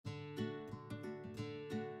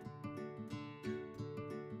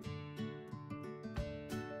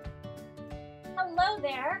Hello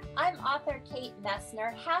there, I'm author Kate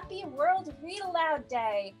Messner. Happy World Read Aloud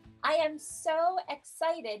Day. I am so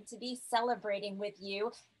excited to be celebrating with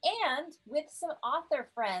you and with some author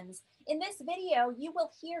friends. In this video, you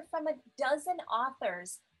will hear from a dozen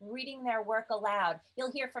authors reading their work aloud.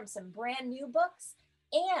 You'll hear from some brand new books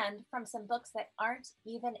and from some books that aren't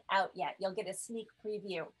even out yet. You'll get a sneak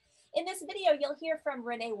preview. In this video, you'll hear from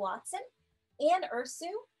Renee and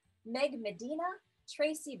Ursu, Medina,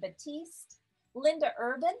 Tracey, Baptiste, Linda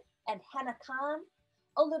Urban and Hena,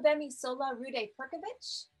 Olugbemisola,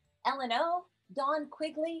 Rhuday-Perkovich, Ellen O, Dawn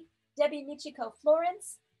Quigley, Debbie Michiko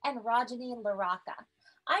Florence, and Rajani Laraka.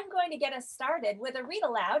 I'm going to get us started with a read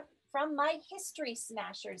aloud from my History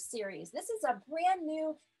Smashers series. This is a brand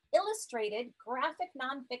new illustrated graphic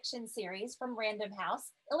nonfiction series from Random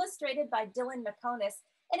House, illustrated by Dylan McConis,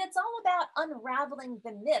 and it's all about unraveling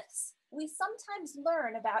the myths we sometimes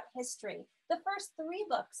learn about history. The first 3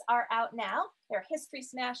 books are out now. They're History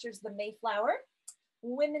Smashers, The Mayflower,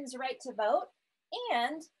 Women's Right to Vote,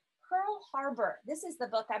 and Pearl Harbor. This is the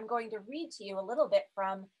book I'm going to read to you a little bit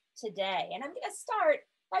from today. And I'm going to start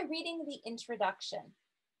by reading the introduction.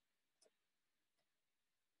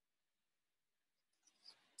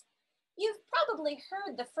 You've probably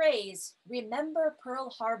heard the phrase, "Remember Pearl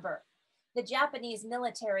Harbor." The Japanese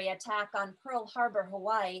military attack on Pearl Harbor,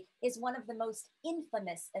 Hawaii is one of the most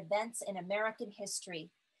infamous events in American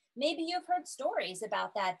history. Maybe you've heard stories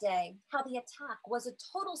about that day, how the attack was a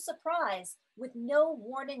total surprise with no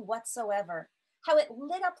warning whatsoever, how it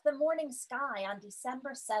lit up the morning sky on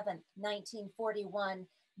December 7th, 1941,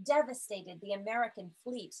 devastated the American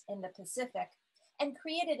fleet in the Pacific, and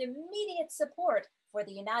created immediate support for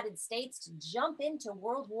the United States to jump into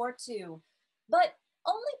World War II. But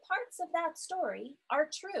only parts of that story are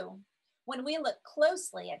true. When we look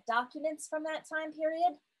closely at documents from that time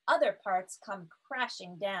period, other parts come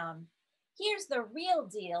crashing down. Here's the real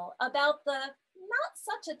deal about the not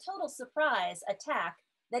such a total surprise attack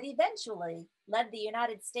that eventually led the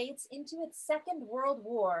United States into its Second World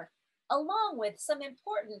War, along with some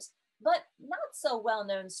important but not so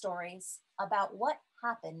well-known stories about what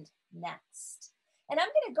happened next. And I'm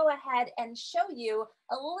going to go ahead and show you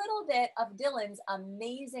a little bit of Dylan's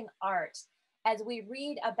amazing art as we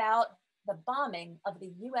read about the bombing of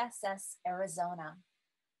the USS Arizona.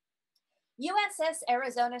 USS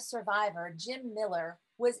Arizona survivor Jim Miller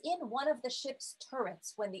was in one of the ship's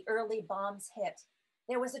turrets when the early bombs hit.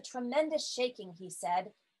 There was a tremendous shaking, he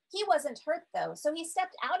said. He wasn't hurt though, so he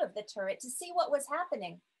stepped out of the turret to see what was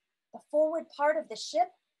happening. The forward part of the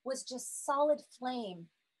ship was just solid flame.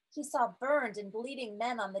 He saw burned and bleeding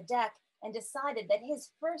men on the deck and decided that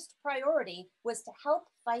his first priority was to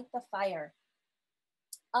help fight the fire.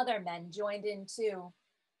 Other men joined in too.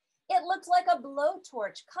 "It looked like a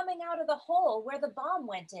blowtorch coming out of the hole where the bomb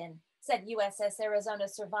went in," said USS Arizona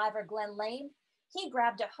survivor Glenn Lane. "He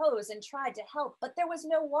grabbed a hose and tried to help, but there was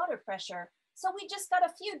no water pressure. So we just got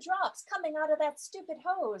a few drops coming out of that stupid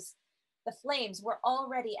hose." The flames were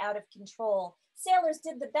already out of control. Sailors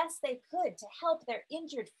did the best they could to help their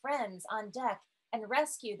injured friends on deck and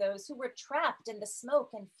rescue those who were trapped in the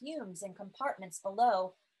smoke and fumes in compartments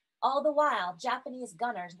below. All the while, Japanese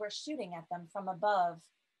gunners were shooting at them from above.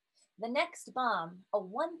 The next bomb, a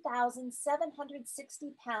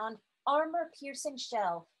 1,760-pound armor-piercing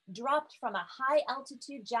shell, dropped from a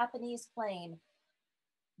high-altitude Japanese plane.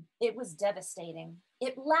 It was devastating.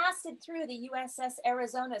 It blasted through the USS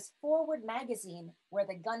Arizona's forward magazine where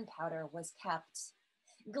the gunpowder was kept.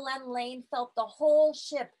 Glenn Lane felt the whole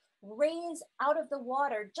ship raise out of the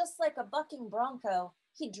water just like a bucking bronco.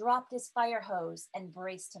 He dropped his fire hose and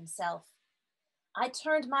braced himself. "I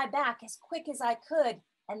turned my back as quick as I could,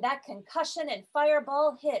 and that concussion and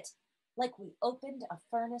fireball hit like we opened a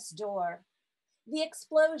furnace door." The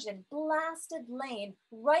explosion blasted Lane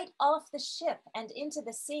right off the ship and into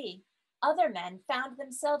the sea. Other men found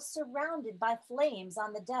themselves surrounded by flames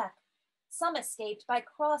on the deck. Some escaped by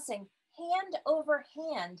crossing hand over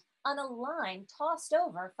hand on a line tossed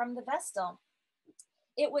over from the Vestal.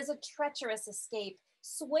 It was a treacherous escape,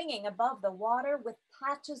 swinging above the water with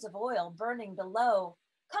patches of oil burning below.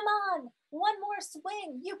 "Come on, one more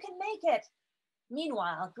swing, you can make it."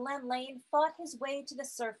 Meanwhile, Glenn Lane fought his way to the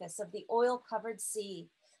surface of the oil-covered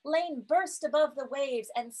sea. Lane burst above the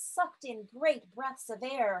waves and sucked in great breaths of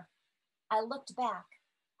air. I looked back.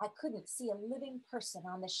 I couldn't see a living person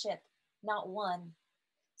on the ship, not one.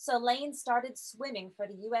 So Lane started swimming for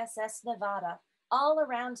the USS Nevada. All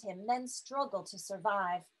around him, men struggled to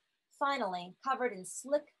survive. Finally, covered in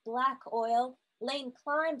slick black oil, Lane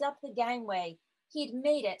climbed up the gangway. He'd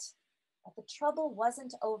made it, but the trouble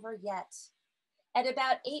wasn't over yet. At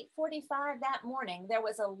about 8:45 that morning, there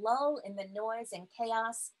was a lull in the noise and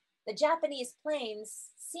chaos. The Japanese planes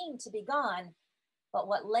seemed to be gone, but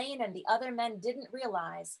what Lane and the other men didn't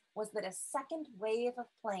realize was that a second wave of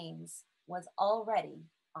planes was already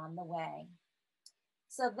on the way.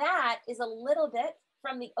 So that is a little bit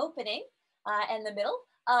from the opening and the middle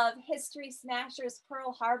of History Smashers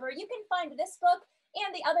Pearl Harbor. You can find this book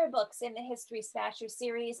and the other books in the History Smasher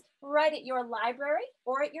series right at your library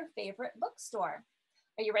or at your favorite bookstore.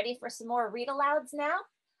 Are you ready for some more read alouds now?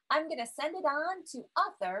 I'm going to send it on to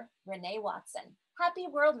author Renee Watson. Happy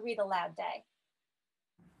World Read Aloud Day.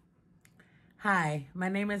 Hi, my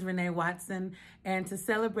name is Renee Watson, and to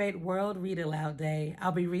celebrate World Read Aloud Day,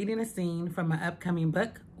 I'll be reading a scene from my upcoming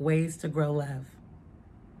book, Ways to Grow Love.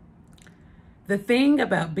 The thing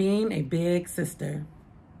about being a big sister.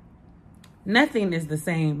 Nothing is the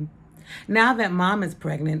same. Now that Mom is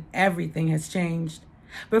pregnant, everything has changed.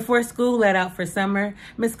 Before school let out for summer,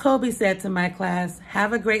 Miss Colby said to my class,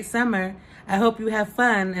 "Have a great summer. I hope you have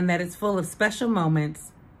fun and that it's full of special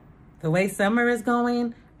moments." The way summer is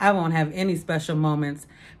going, I won't have any special moments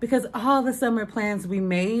because all the summer plans we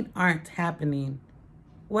made aren't happening.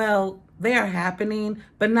 Well, they are happening,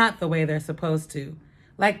 but not the way they're supposed to.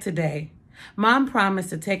 Like today, Mom promised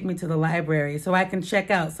to take me to the library so I can check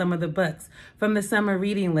out some of the books from the summer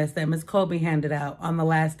reading list that Miss Colby handed out on the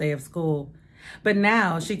last day of school. But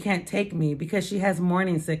now she can't take me because she has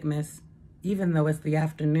morning sickness, even though it's the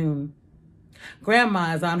afternoon.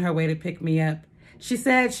 Grandma is on her way to pick me up. She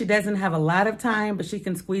said she doesn't have a lot of time, but she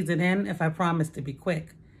can squeeze it in if I promise to be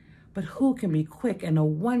quick. But who can be quick in a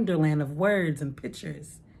wonderland of words and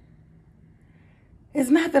pictures?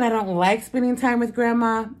 It's not that I don't like spending time with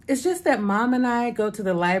Grandma. It's just that Mom and I go to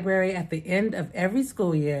the library at the end of every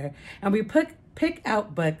school year, and we pick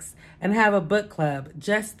out books and have a book club,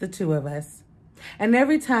 just the two of us. And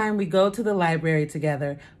every time we go to the library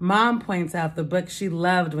together, Mom points out the books she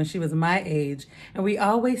loved when she was my age, and we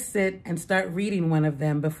always sit and start reading one of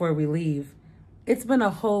them before we leave. It's been a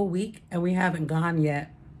whole week, and we haven't gone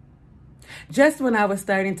yet. Just when I was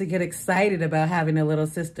starting to get excited about having a little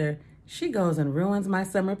sister, she goes and ruins my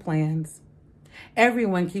summer plans.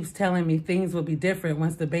 Everyone keeps telling me things will be different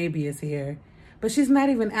once the baby is here, but she's not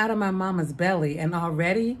even out of my mama's belly, and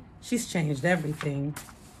already she's changed everything.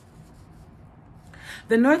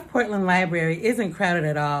 The North Portland Library isn't crowded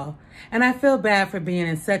at all, and I feel bad for being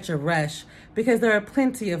in such a rush because there are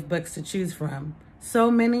plenty of books to choose from.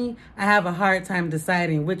 So many, I have a hard time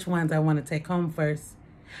deciding which ones I want to take home first.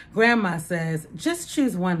 Grandma says, "Just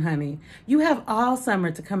choose one, honey. You have all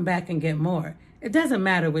summer to come back and get more. It doesn't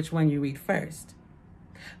matter which one you read first."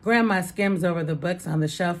 Grandma skims over the books on the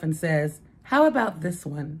shelf and says, "How about this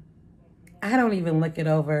one?" I don't even look it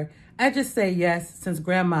over. I just say yes since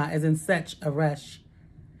Grandma is in such a rush.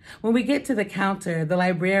 When we get to the counter, the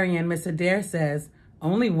librarian, Miss Adair, says,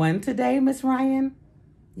 "Only one today, Miss Ryan?"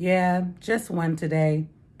 "Yeah, just one today,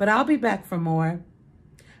 but I'll be back for more."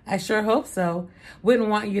 "I sure hope so. Wouldn't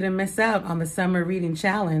want you to miss out on the summer reading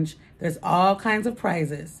challenge. There's all kinds of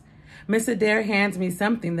prizes." Miss Adair hands me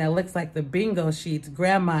something that looks like the bingo sheets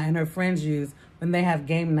Grandma and her friends use when they have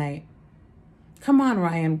game night. "Come on,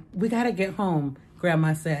 Ryan, we gotta get home,"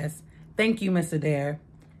 Grandma says. "Thank you, Miss Adair."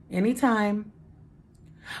 "Anytime."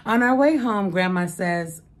 On our way home, Grandma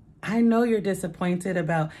says, "I know you're disappointed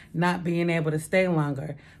about not being able to stay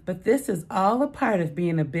longer, but this is all a part of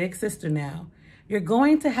being a big sister now. You're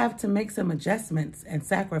going to have to make some adjustments and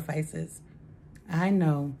sacrifices." I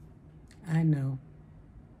know.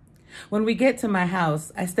 When we get to my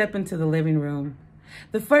house, I step into the living room.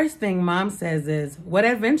 The first thing Mom says is, "What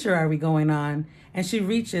adventure are we going on?" And she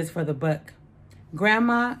reaches for the book.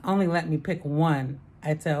 "Grandma only let me pick one,"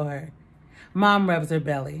 I tell her. Mom rubs her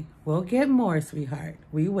belly. "We'll get more, sweetheart.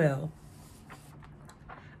 We will."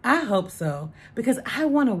 I hope so, because I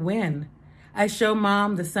want to win. I show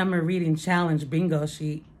Mom the summer reading challenge bingo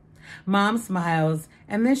sheet. Mom smiles,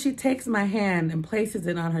 and then she takes my hand and places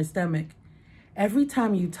it on her stomach. "Every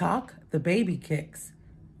time you talk, the baby kicks."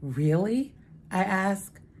 "Really?" I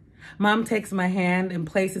ask. Mom takes my hand and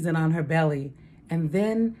places it on her belly, and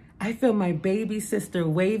then I feel my baby sister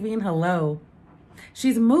waving hello.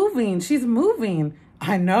 She's moving.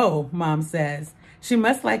 "I know," Mom says. "She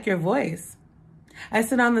must like your voice." I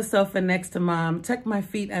sit on the sofa next to Mom, tuck my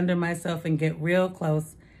feet under myself, and get real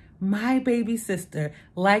close. My baby sister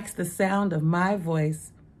likes the sound of my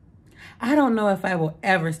voice. I don't know if I will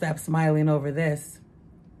ever stop smiling over this.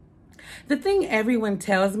 The thing everyone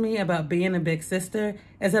tells me about being a big sister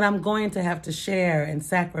is that I'm going to have to share and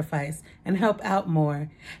sacrifice and help out more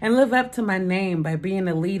and live up to my name by being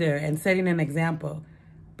a leader and setting an example.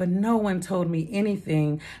 but no one told me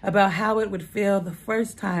anything about how it would feel the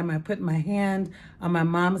first time I put my hand on my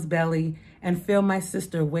mom's belly and feel my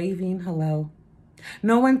sister waving hello.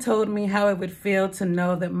 No one told me how it would feel to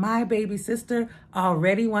know that my baby sister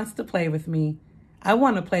already wants to play with me. I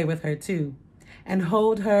want to play with her too, and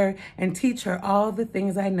hold her and teach her all the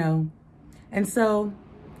things I know. And so,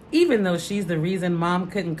 even though she's the reason Mom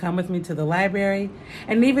couldn't come with me to the library,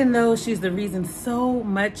 and even though she's the reason so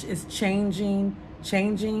much is changing,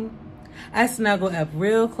 I snuggle up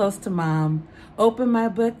real close to Mom, open my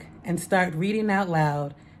book, and start reading out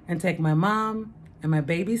loud, and take my mom and my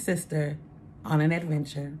baby sister on an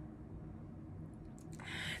adventure.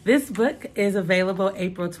 This book is available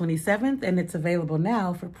April 27th, and it's available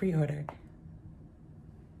now for pre-order.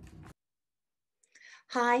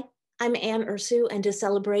 Hi, I'm Ursu, and to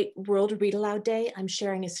celebrate World Read Aloud Day, I'm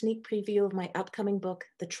sharing a sneak preview of my upcoming book,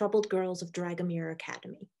 The Troubled Girls of Dragomir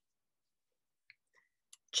Academy.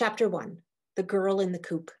 Chapter 1, The Girl in the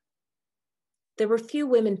Coop. There were few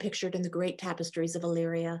women pictured in the great tapestries of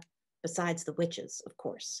Illyria, besides the witches, of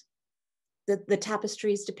course. The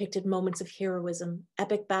tapestries depicted moments of heroism,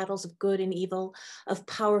 epic battles of good and evil, of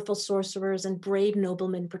powerful sorcerers and brave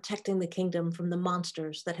noblemen protecting the kingdom from the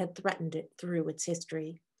monsters that had threatened it through its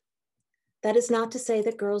history. That is not to say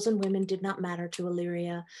that girls and women did not matter to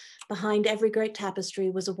Illyria. Behind every great tapestry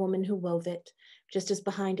was a woman who wove it, just as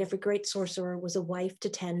behind every great sorcerer was a wife to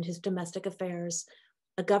tend his domestic affairs,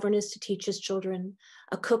 a governess to teach his children,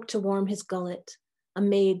 a cook to warm his gullet, a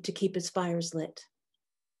maid to keep his fires lit.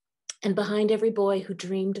 And behind every boy who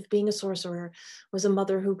dreamed of being a sorcerer was a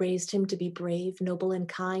mother who raised him to be brave, noble, and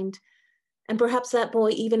kind. And perhaps that boy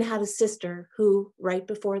even had a sister who, right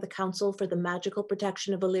before the Council for the Magical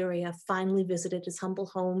Protection of Illyria finally visited his humble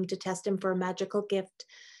home to test him for a magical gift,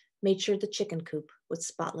 made sure the chicken coop was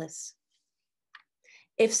spotless.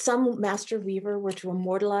 If some master weaver were to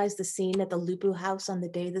immortalize the scene at the Lupu house on the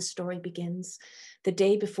day the story begins, the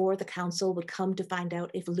day before the Council would come to find out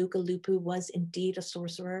if Luca Lupu was indeed a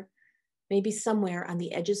sorcerer, maybe somewhere on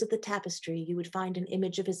the edges of the tapestry, you would find an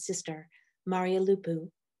image of his sister, Maria Lupu,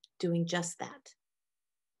 doing just that.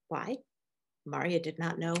 Why? Maria did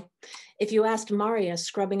not know. If you asked Maria,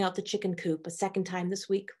 scrubbing out the chicken coop a second time this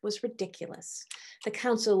week was ridiculous. The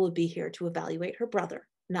Council would be here to evaluate her brother,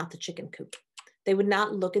 not the chicken coop. They would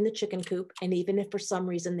not look in the chicken coop, and even if for some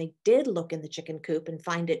reason they did look in the chicken coop and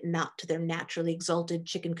find it not to their naturally exalted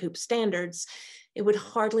chicken coop standards, it would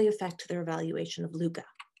hardly affect their evaluation of Luca.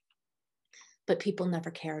 But people never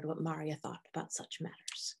cared what Maria thought about such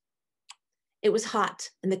matters. It was hot,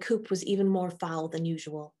 and the coop was even more foul than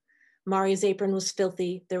usual. Maria's apron was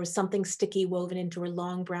filthy, there was something sticky woven into her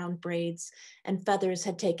long brown braids, and feathers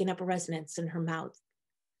had taken up residence in her mouth.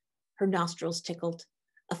 Her nostrils tickled.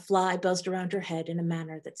 A fly buzzed around her head in a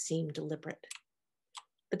manner that seemed deliberate.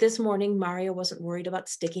 But this morning, Maria wasn't worried about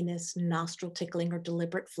stickiness, nostril tickling, or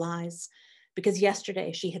deliberate flies, because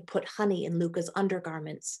yesterday she had put honey in Luca's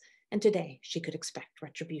undergarments, and today she could expect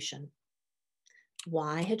retribution.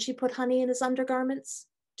 Why had she put honey in his undergarments?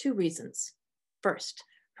 2 reasons. First,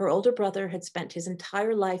 her older brother had spent his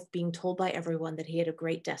entire life being told by everyone that he had a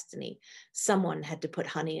great destiny. Someone had to put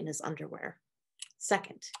honey in his underwear.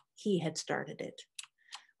 Second, he had started it.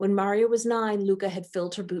 When Maria was 9, Luca had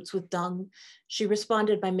filled her boots with dung. She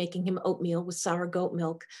responded by making him oatmeal with sour goat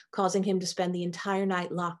milk, causing him to spend the entire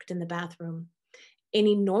night locked in the bathroom.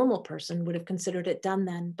 Any normal person would have considered it done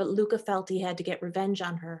then, but Luca felt he had to get revenge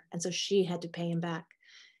on her, and so she had to pay him back.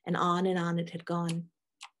 And on it had gone.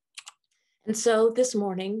 And so this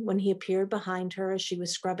morning, when he appeared behind her as she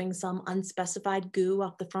was scrubbing some unspecified goo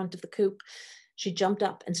off the front of the coop, she jumped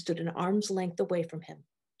up and stood an arm's length away from him,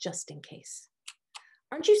 just in case.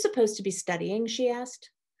 "Aren't you supposed to be studying?" she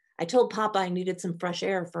asked. "I told Papa I needed some fresh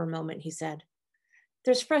air for a moment," he said.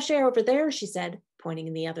 "There's fresh air over there," she said, pointing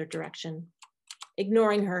in the other direction.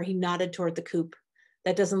 Ignoring her, he nodded toward the coop.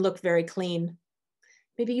 "That doesn't look very clean."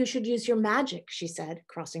 "Maybe you should use your magic," she said,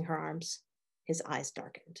 crossing her arms. His eyes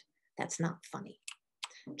darkened. "That's not funny."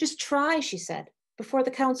 "Just try," she said, "before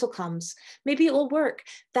the Council comes. Maybe it will work.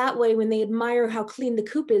 That way, when they admire how clean the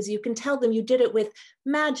coop is, you can tell them you did it with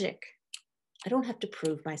magic." "I don't have to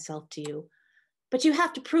prove myself to you." "But you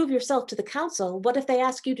have to prove yourself to the Council. What if they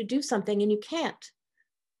ask you to do something and you can't?"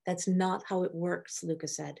 "That's not how it works," Luca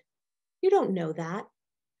said. "You don't know that."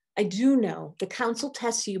 "I do know. The Council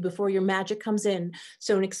tests you before your magic comes in,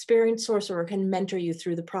 so an experienced sorcerer can mentor you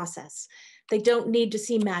through the process. They don't need to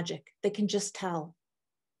see magic. They can just tell."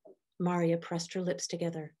 Maria pressed her lips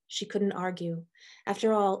together. She couldn't argue.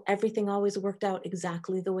 After all, everything always worked out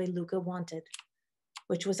exactly the way Luca wanted,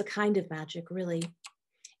 which was a kind of magic, really.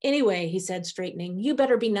 Anyway, he said, straightening, you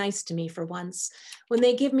better be nice to me for once. When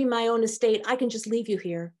they give me my own estate, I can just leave you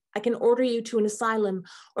here. I can order you to an asylum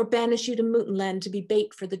or banish you to Mutenland to be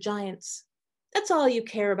bait for the giants. That's all you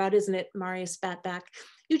care about, isn't it? Marius spat back.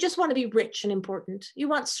 You just want to be rich and important. You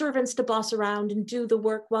want servants to boss around and do the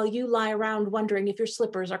work while you lie around wondering if your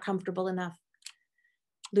slippers are comfortable enough.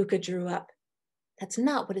 Luca drew up. That's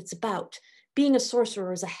not what it's about. Being a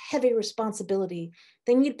sorcerer is a heavy responsibility.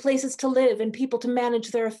 They need places to live and people to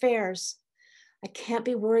manage their affairs. I can't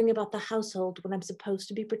be worrying about the household when I'm supposed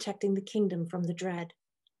to be protecting the kingdom from the dread.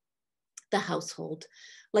 The household,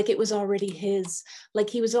 like it was already his, like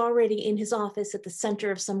he was already in his office at the center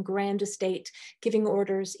of some grand estate, giving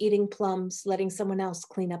orders, eating plums, letting someone else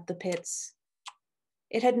clean up the pits.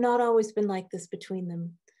 It had not always been like this between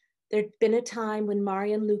them. There'd been a time when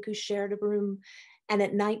Mari and Luku shared a room, and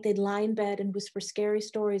at night they'd lie in bed and whisper scary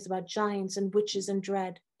stories about giants and witches and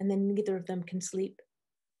dread, and then neither of them can sleep.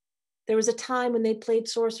 There was a time when they'd played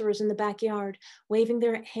sorcerers in the backyard, waving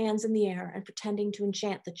their hands in the air and pretending to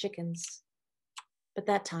enchant the chickens. But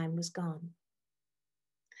that time was gone.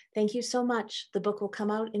 Thank you so much. The book will come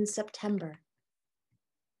out in September.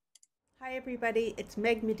 Hi everybody, it's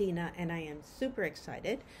Meg Medina, and I am super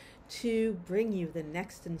excited to bring you the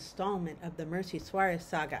next installment of the Merci Suárez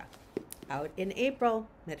saga. Out in April,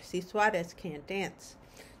 Merci Suárez can't dance.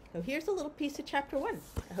 So here's a little piece of chapter 1.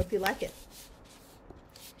 I hope you like it.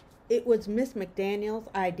 It was Miss McDaniel's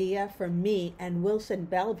idea for me and Wilson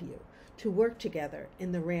Bellevue to work together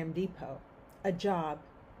in the Ram Depot, a job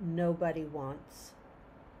nobody wants.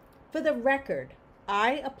 For the record,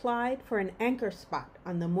 I applied for an anchor spot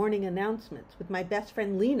on the morning announcements with my best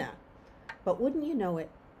friend Lena, but wouldn't you know it,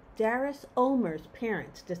 Darius Ulmer's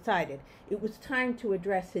parents decided it was time to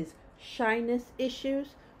address his shyness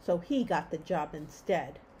issues, so he got the job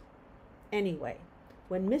instead. Anyway,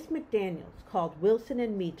 when Miss McDaniels called Wilson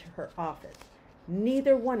and me to her office,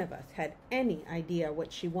 neither one of us had any idea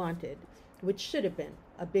what she wanted, which should have been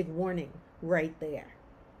a big warning right there.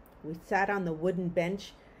 We sat on the wooden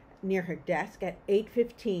bench near her desk at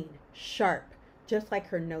 8:15, sharp, just like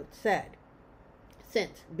her note said,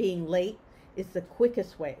 since being late is the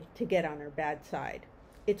quickest way to get on her bad side.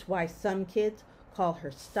 It's why some kids call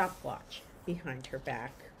her stopwatch behind her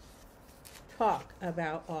back. Talk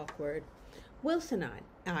about awkward. Wilson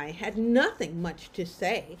and I had nothing much to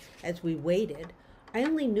say as we waited. I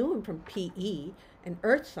only knew him from PE and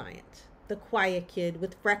earth science, the quiet kid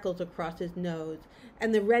with freckles across his nose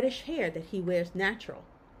and the reddish hair that he wears natural.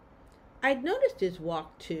 I'd noticed his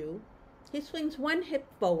walk too. He swings one hip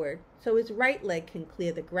forward so his right leg can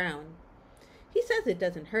clear the ground. He says it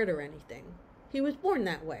doesn't hurt or anything. He was born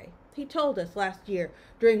that way. He told us last year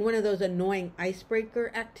during one of those annoying icebreaker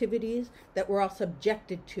activities that we're all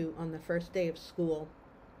subjected to on the first day of school.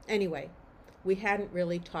 Anyway, we hadn't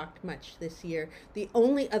really talked much this year. The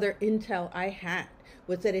only other intel I had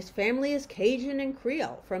was that his family is Cajun and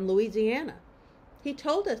Creole from Louisiana. He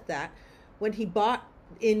told us that when he bought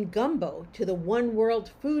in gumbo to the One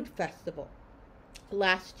World Food Festival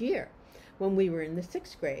last year when we were in the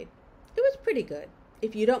 6th grade. It was pretty good,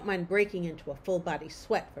 if you don't mind breaking into a full-body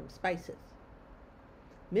sweat from spices.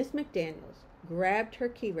 Miss McDaniels grabbed her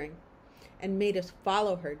keyring and made us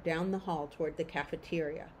follow her down the hall toward the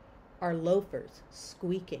cafeteria, our loafers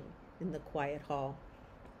squeaking in the quiet hall.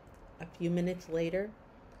 A few minutes later,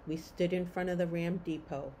 we stood in front of the Ram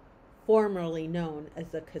Depot, formerly known as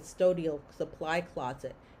the custodial supply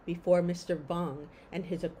closet, before Mr. Vong and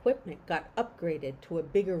his equipment got upgraded to a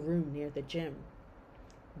bigger room near the gym.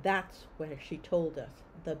 That's where she told us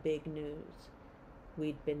the big news.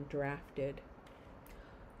 We'd been drafted.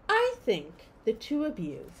 I think the two of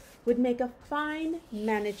you would make a fine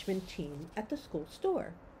management team at the school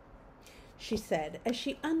store, she said as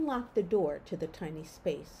she unlocked the door to the tiny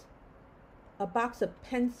space. A box of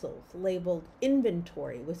pencils labeled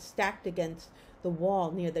inventory was stacked against the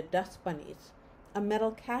wall near the dust bunnies. A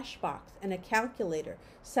metal cash box and a calculator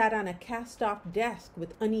sat on a cast-off desk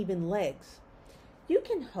with uneven legs. You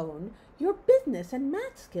can hone your business and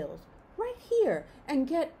math skills right here and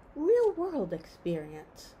get real-world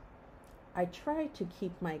experience. I tried to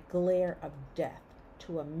keep my glare of death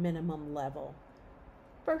to a minimum level.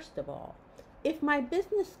 First of all, if my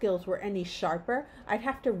business skills were any sharper, I'd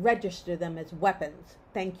have to register them as weapons.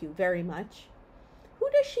 Thank you very much. Who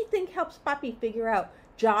does she think helps Poppy figure out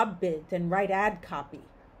job bids and write ad copy?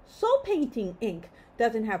 Soul Painting Inc.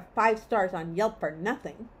 doesn't have 5 stars on Yelp for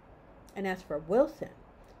nothing. And as for Wilson,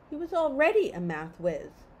 he was already a math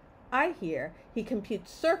whiz. I hear he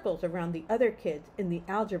computes circles around the other kids in the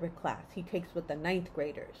algebra class he takes with the 9th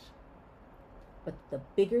graders. But the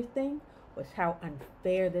bigger thing was how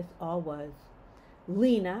unfair this all was.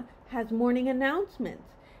 Lena has morning announcements.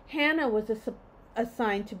 Hena was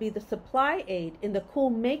assigned to be the supply aide in the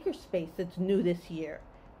cool makerspace that's new this year.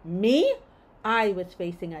 Me? I was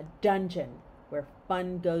facing a dungeon where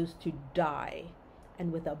fun goes to die,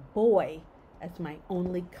 and with a boy as my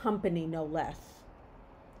only company, no less.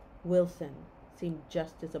 Wilson seemed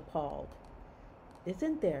just as appalled.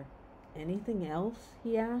 Isn't there anything else?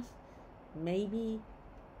 He asked. Maybe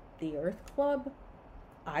the Earth Club?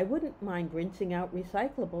 I wouldn't mind rinsing out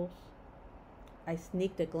recyclables. I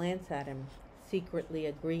sneaked a glance at him, secretly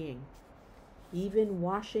agreeing. Even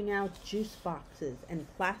washing out juice boxes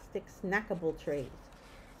and plastic snackable trays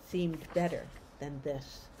seemed better than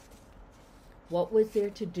this. What was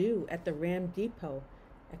there to do at the Ram Depot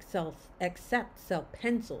except sell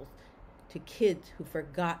pencils to kids who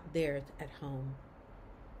forgot theirs at home?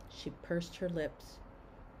 She pursed her lips.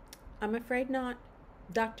 I'm afraid not.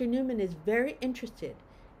 Dr. Newman is very interested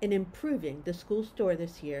in improving the school store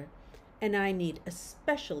this year, and I need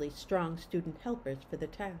especially strong student helpers for the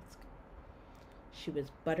task. She was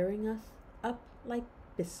buttering us up like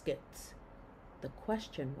biscuits. The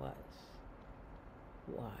question was,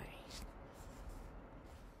 why?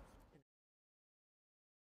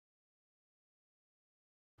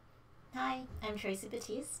 Hi, I'm Tracey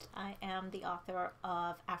Baptiste. I am the author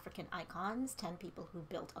of African Icons, 10 People Who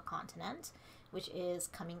Built a Continent, which is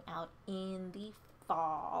coming out in the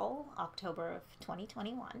fall, October of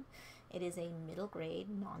 2021. It is a middle grade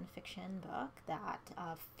nonfiction book that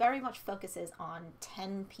very much focuses on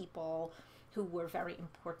 10 people who were very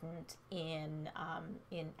important in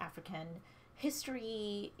African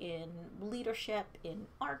history, in leadership, in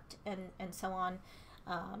art, and so on.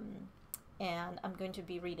 And I'm going to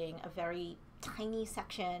be reading a very tiny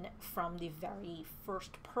section from the very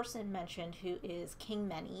first person mentioned, who is King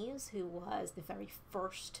Menes, who was the very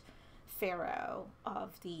first pharaoh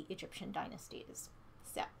of the Egyptian dynasties.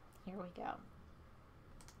 So, here we go.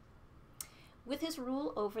 With his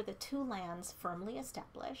rule over the two lands firmly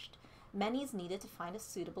established, Menes needed to find a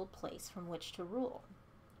suitable place from which to rule.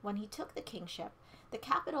 When he took the kingship, the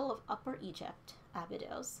capital of Upper Egypt,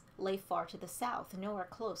 Abydos, lay far to the south, nowhere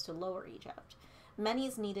close to Lower Egypt.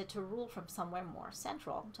 Menes needed to rule from somewhere more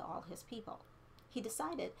central to all his people. He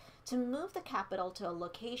decided to move the capital to a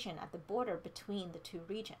location at the border between the two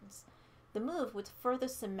regions. The move would further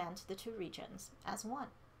cement the two regions as one.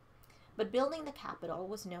 But building the capital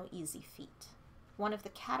was no easy feat. One of the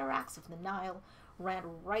cataracts of the Nile ran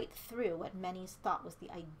right through what Menes thought was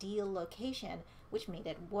the ideal location, which made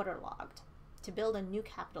it waterlogged. To build a new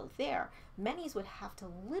capital there, Menes would have to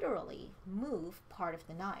literally move part of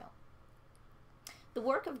the Nile. The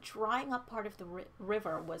work of drying up part of the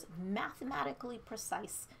river was mathematically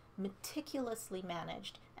precise, meticulously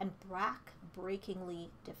managed, and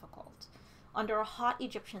back-breakingly difficult. Under a hot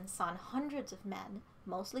Egyptian sun, hundreds of men,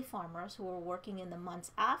 mostly farmers who were working in the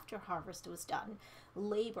months after harvest was done,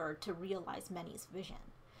 labored to realize Menes' vision.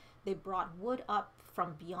 They brought wood up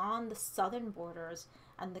from beyond the southern borders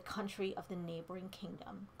and the country of the neighboring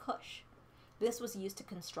kingdom, Kush. This was used to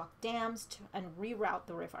construct dams and reroute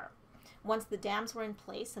the river. Once the dams were in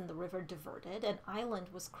place and the river diverted, an island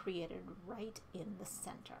was created right in the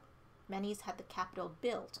center. Menes had the capital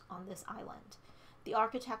built on this island. The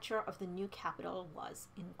architecture of the new capital was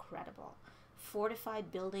incredible.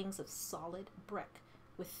 Fortified buildings of solid brick,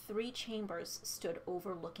 with 3 chambers stood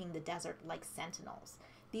overlooking the desert like sentinels.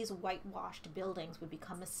 These whitewashed buildings would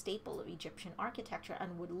become a staple of Egyptian architecture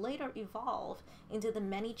and would later evolve into the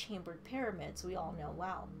many-chambered pyramids we all know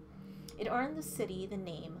well. It earned the city the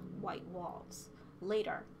name White Walls.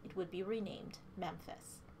 Later, it would be renamed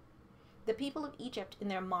Memphis. The people of Egypt, in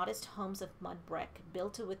their modest homes of mud brick,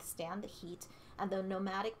 built to withstand the heat, and the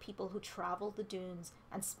nomadic people who traveled the dunes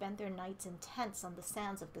and spent their nights in tents on the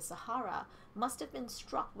sands of the Sahara, must have been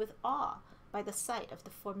struck with awe by the sight of the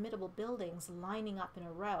formidable buildings lining up in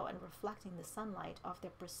a row and reflecting the sunlight off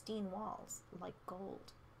their pristine walls like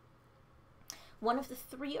gold. One of the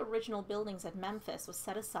 3 original buildings at Memphis was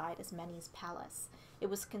set aside as Menes' palace. It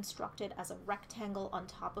was constructed as a rectangle on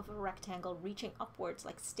top of a rectangle, reaching upwards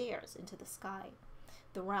like stairs into the sky,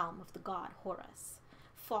 the realm of the god Horus.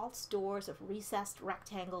 False doors of recessed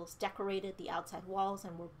rectangles decorated the outside walls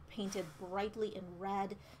and were painted brightly in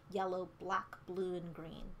red, yellow, black, blue, and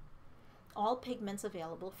green. All pigments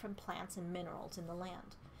available from plants and minerals in the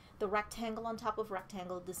land. The rectangle on top of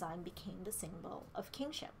rectangle design became the symbol of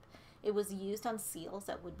kingship. It was used on seals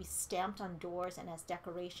that would be stamped on doors and as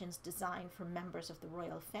decorations designed for members of the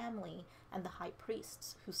royal family and the high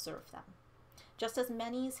priests who served them. Just as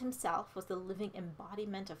Menes himself was the living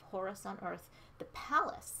embodiment of Horus on earth, the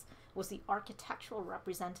palace was the architectural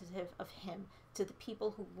representative of him to the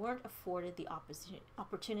people who weren't afforded the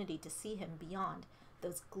opportunity to see him beyond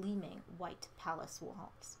those gleaming white palace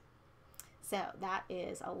walls. So that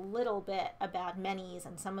is a little bit about Menes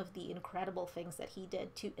and some of the incredible things that he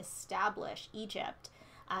did to establish Egypt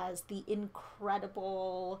as the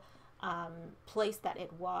incredible place that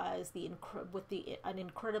it was, with an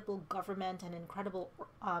incredible government and incredible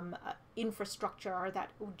infrastructure that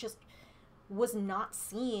just was not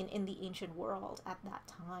seen in the ancient world at that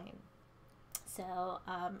time. So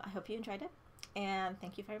I hope you enjoyed it, and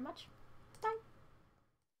thank you very much. Bye.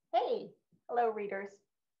 Hey, hello readers.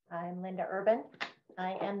 I'm Linda Urban.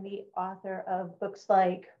 I am the author of books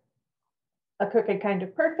like A Crooked Kind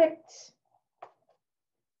of Perfect,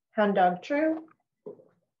 Hound Dog True,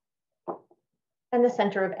 and The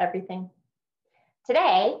Center of Everything.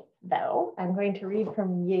 Today, though, I'm going to read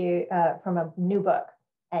from a new book.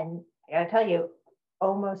 And I gotta tell you,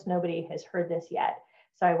 almost nobody has heard this yet.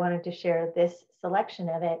 So I wanted to share this selection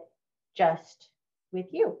of it just with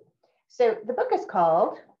you. So the book is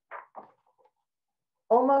called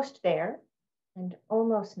Almost There and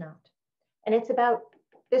Almost Not. And it's about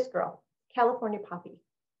this girl, California Poppy,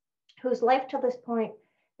 whose life to this point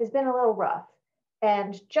has been a little rough.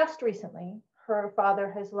 And just recently, her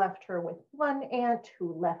father has left her with one aunt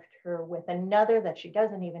who left her with another that she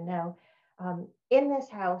doesn't even know, in this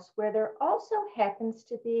house where there also happens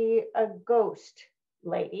to be a ghost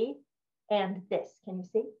lady. And this, can you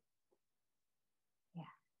see? Yeah.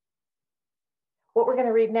 What we're going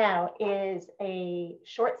to read now is a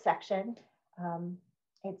short section.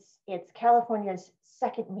 It's California's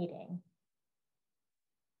second meeting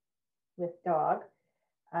with Dog.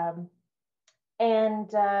 The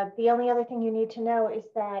only other thing you need to know is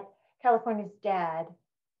that California's dad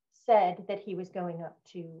said that he was going up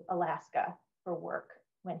to Alaska for work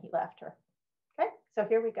when he left her. Okay, so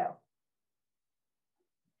here we go.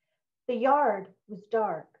 The yard was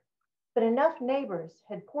dark, but enough neighbors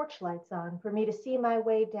had porch lights on for me to see my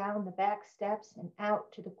way down the back steps and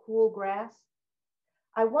out to the cool grass.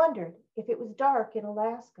 I wondered if it was dark in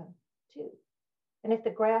Alaska, too, and if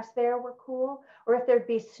the grass there were cool, or if there'd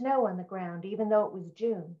be snow on the ground, even though it was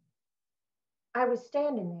June. I was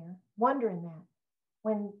standing there, wondering that,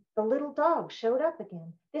 when the little dog showed up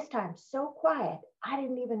again, this time so quiet I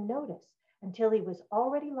didn't even notice until he was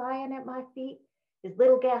already lying at my feet, his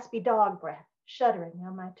little gaspy dog breath shuddering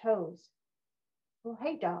on my toes. Well,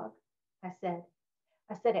 hey, dog, I said.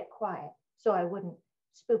 I said it quiet so I wouldn't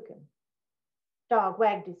spook him. Dog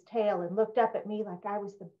wagged his tail and looked up at me like I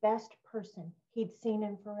was the best person he'd seen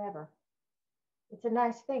in forever. It's a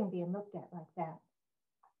nice thing being looked at like that.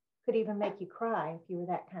 Could even make you cry if you were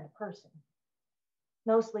that kind of person.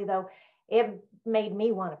 Mostly, though, it made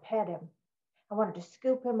me want to pet him. I wanted to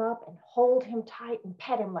scoop him up and hold him tight and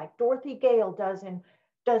pet him like Dorothy Gale does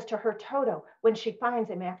to her Toto when she finds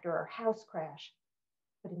him after her house crash.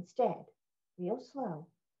 But instead, real slow,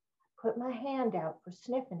 I put my hand out for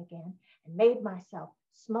sniffing again and made myself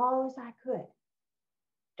small as I could.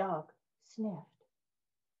 Dog sniffed.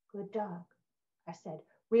 Good dog, I said,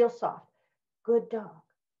 real soft. Good dog.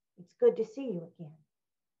 It's good to see you again.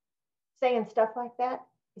 Saying stuff like that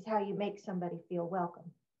is how you make somebody feel welcome.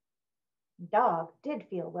 Dog did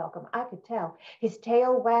feel welcome, I could tell. His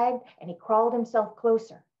tail wagged and he crawled himself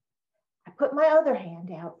closer. I put my other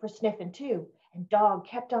hand out for sniffing too, and Dog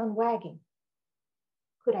kept on wagging.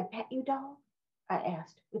 Could I pet you, Dog? I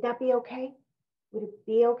asked. Would that be okay? Would it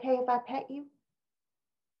be okay if I pet you?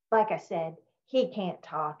 Like I said, he can't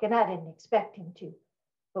talk, and I didn't expect him to.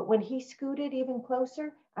 But when he scooted even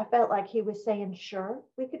closer, I felt like he was saying, sure,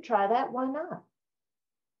 we could try that, why not?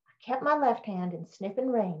 I kept my left hand in sniffing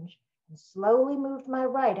range and slowly moved my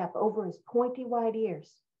right up over his pointy white ears.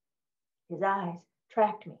 His eyes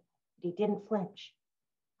tracked me, but he didn't flinch.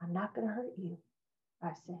 I'm not going to hurt you,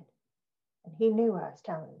 I said, and he knew I was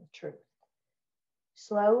telling the truth.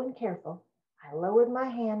 Slow and careful, I lowered my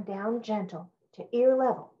hand down gentle to ear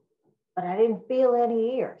level, but I didn't feel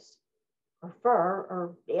any ears or fur,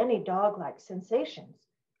 or any dog-like sensations.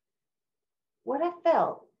 What I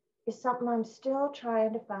felt is something I'm still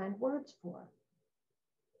trying to find words for.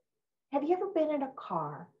 Have you ever been in a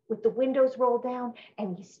car with the windows rolled down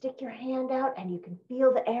and you stick your hand out and you can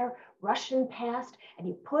feel the air rushing past and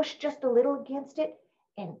you push just a little against it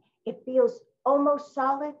and it feels almost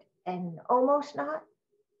solid and almost not?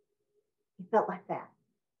 It felt like that.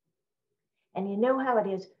 And you know how it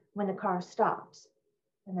is when the car stops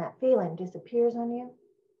and that feeling disappears on you?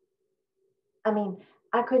 I mean,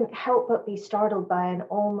 I couldn't help but be startled by an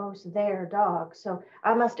almost there dog, so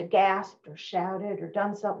I must have gasped or shouted or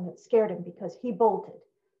done something that scared him because he bolted,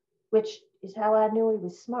 which is how I knew he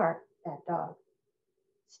was smart, that dog.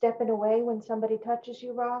 Stepping away when somebody touches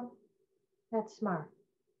you wrong, that's smart.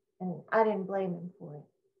 And I didn't blame him for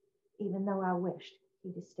it, even though I wished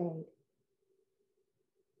he'd have stayed.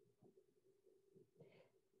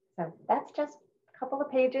 So that's just a couple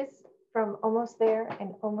of pages from Almost There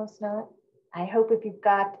and Almost Not. I hope if you've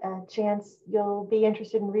got a chance, you'll be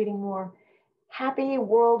interested in reading more. Happy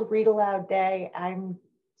World Read Aloud Day. I'm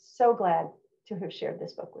so glad to have shared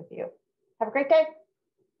this book with you. Have a great day.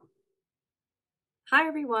 Hi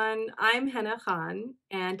everyone, I'm Hena Khan,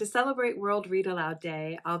 and to celebrate World Read Aloud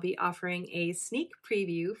Day, I'll be offering a sneak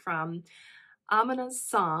preview from Amina's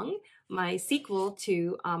Song, my sequel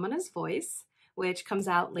to Amina's Voice, which comes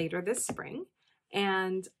out later this spring.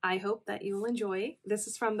 And I hope that you'll enjoy. This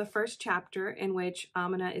is from the first chapter in which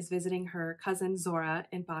Amina is visiting her cousin Zora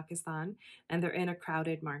in Pakistan, and they're in a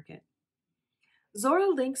crowded market. Zora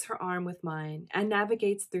links her arm with mine and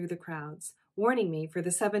navigates through the crowds, warning me for the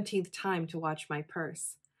 17th time to watch my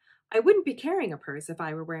purse. I wouldn't be carrying a purse if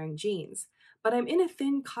I were wearing jeans, but I'm in a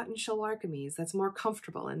thin cotton shalwar kameez that's more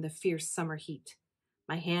comfortable in the fierce summer heat.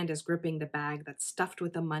 My hand is gripping the bag that's stuffed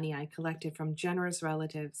with the money I collected from generous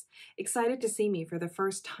relatives, excited to see me for the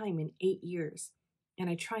first time in 8 years, and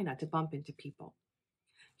I try not to bump into people.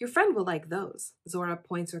 Your friend will like those. Zora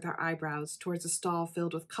points with her eyebrows towards a stall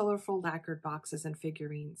filled with colorful lacquered boxes and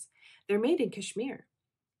figurines. They're made in Kashmir.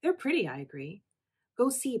 They're pretty, I agree. Go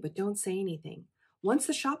see, but don't say anything. Once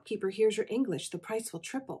the shopkeeper hears your English, the price will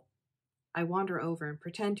triple. I wander over and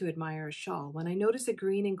pretend to admire a shawl when I notice a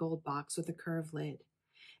green and gold box with a curved lid.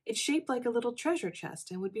 It's shaped like a little treasure chest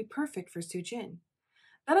and would be perfect for Sujin.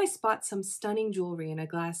 Then I spot some stunning jewelry in a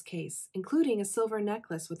glass case, including a silver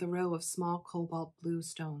necklace with a row of small cobalt blue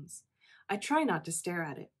stones. I try not to stare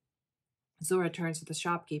at it. Zora turns to the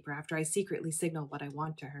shopkeeper after I secretly signal what I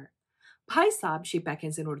want to her. Bhai Sahib, she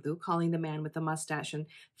beckons in Urdu, calling the man with the mustache and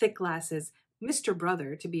thick glasses Mr.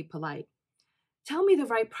 Brother to be polite. Tell me the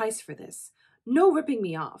right price for this. No ripping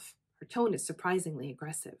me off. Her tone is surprisingly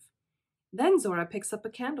aggressive. Then Zora picks up a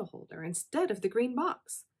candle holder instead of the green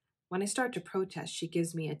box. When I start to protest, she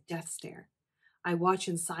gives me a death stare. I watch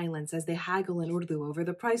in silence as they haggle in Urdu over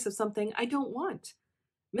the price of something I don't want.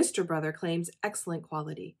 Mr. Brother claims excellent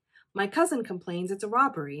quality. My cousin complains it's a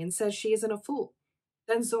robbery and says she isn't a fool.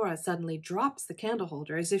 Then Zora suddenly drops the candle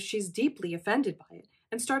holder as if she's deeply offended by it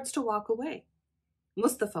and starts to walk away.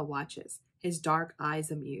 Mustafa watches, his dark eyes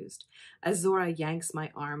amused, as Zora yanks my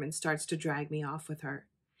arm and starts to drag me off with her.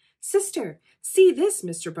 Sister, see this,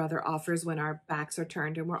 Mr. Brother offers when our backs are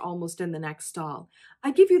turned and we're almost in the next stall.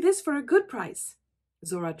 I give you this for a good price.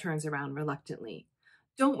 Zora turns around reluctantly.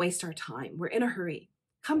 Don't waste our time. We're in a hurry.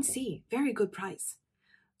 Come see. Very good price.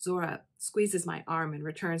 Zora squeezes my arm and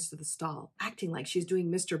returns to the stall, acting like she's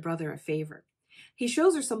doing Mr. Brother a favor. He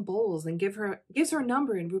shows her some bowls and gives her a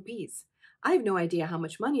number in rupees. I have no idea how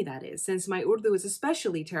much money that is, since my Urdu is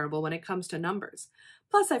especially terrible when it comes to numbers.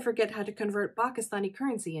 Plus, I forget how to convert Pakistani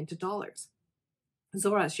currency into dollars.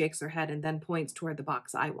 Zora shakes her head and then points toward the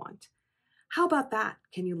box I want. How about that?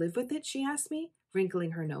 Can you live with it? She asks me,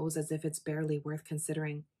 wrinkling her nose as if it's barely worth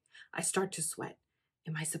considering. I start to sweat.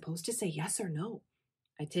 Am I supposed to say yes or no?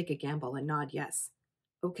 I take a gamble and nod yes.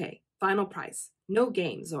 Okay, final price. No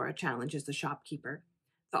game, Zora challenges the shopkeeper.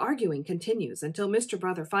 The arguing continues until Mr.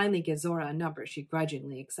 Brother finally gives Zora a number she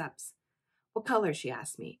grudgingly accepts. What color? She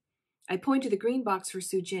asks me. I point to the green box for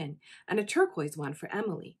Sujin and a turquoise one for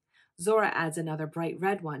Emily. Zora adds another bright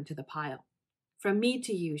red one to the pile. From me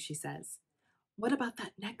to you, she says. What about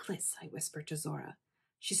that necklace? I whisper to Zora.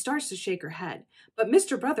 She starts to shake her head, but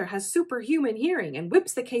Mr. Brother has superhuman hearing and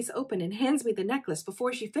whips the case open and hands me the necklace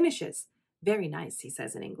before she finishes. Very nice, he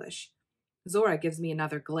says in English. Zora gives me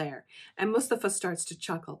another glare, and Mustafa starts to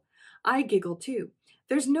chuckle. I giggle too.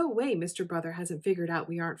 There's no way Mr. Brother hasn't figured out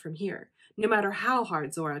we aren't from here, no matter how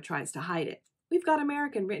hard Zora tries to hide it. We've got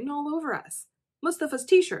American written all over us. Mustafa's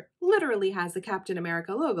t-shirt literally has the Captain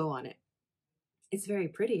America logo on it. It's very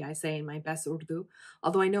pretty, I say in my best Urdu,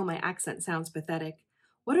 although I know my accent sounds pathetic.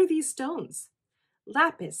 What are these stones?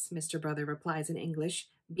 Lapis, Mr. Brother replies in English,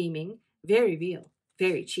 beaming. Very real,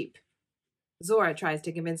 very cheap. Zora tries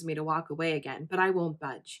to convince me to walk away again, but I won't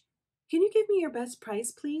budge. Can you give me your best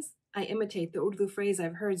price, please? I imitate the Urdu phrase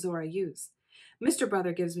I've heard Zora use. Mr.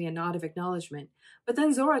 Brother gives me a nod of acknowledgement, but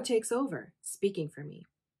then Zora takes over, speaking for me.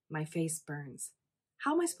 My face burns.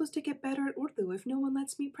 How am I supposed to get better at Urdu if no one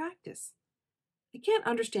lets me practice? I can't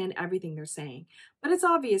understand everything they're saying, but it's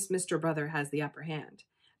obvious Mr. Brother has the upper hand.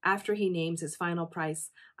 After he names his final price,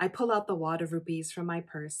 I pull out the wad of rupees from my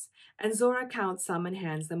purse, and Zora counts some and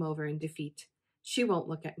hands them over in defeat. She won't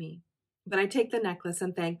look at me, but I take the necklace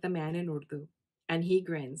and thank the man in Urdu. and he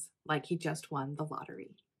grins like he just won the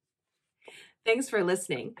lottery. Thanks for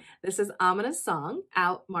listening. This is Amina's song,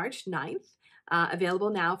 out March 9th, available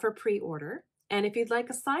now for pre-order. And if you'd like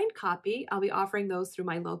a signed copy, I'll be offering those through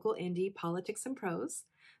my local indie Politics and Prose.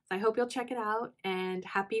 So I hope you'll check it out, and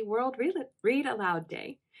happy World Read Aloud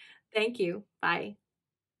Day. Thank you. Bye.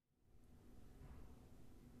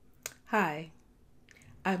 Hi,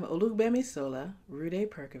 I'm Olugbemisola,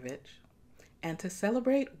 Rhuday-Perkovich, and to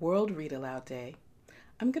celebrate World Read Aloud Day,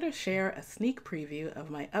 I'm going to share a sneak preview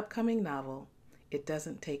of my upcoming novel, It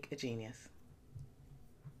Doesn't Take a Genius.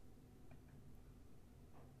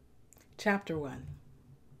 Chapter 1.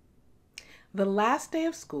 The last day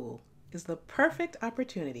of school is the perfect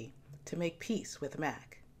opportunity to make peace with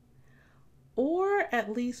Mac, or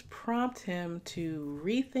at least prompt him to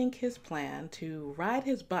rethink his plan to ride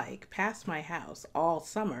his bike past my house all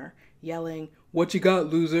summer, yelling, "What you got,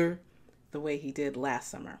 loser?" the way he did last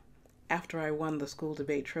summer, after I won the school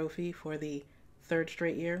debate trophy for the 3rd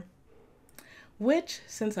straight year. Which,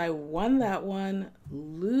 since I won that one,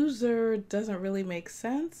 loser doesn't really make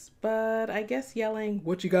sense, but I guess yelling,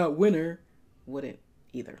 "What you got, winner?" wouldn't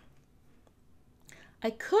either. I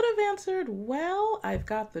could have answered, "Well, I've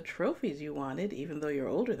got the trophies you wanted, even though you're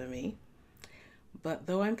older than me." But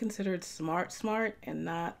though I'm considered smart and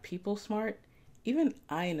not people smart, even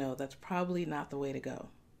I know that's probably not the way to go.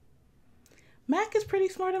 Mac is pretty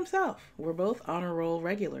smart himself. We're both honor roll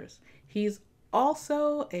regulars. He's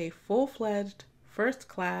also a full-fledged,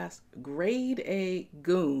 first-class, grade A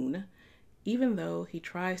goon, even though he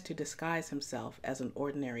tries to disguise himself as an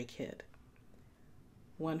ordinary kid.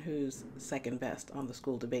 One who's second best on the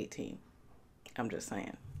school debate team. I'm just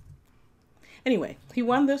saying. Anyway, he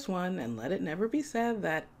won this one, and let it never be said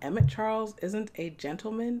that Emmett Charles isn't a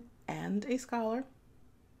gentleman and a scholar.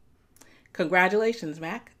 Congratulations,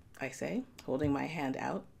 Mac, I say, holding my hand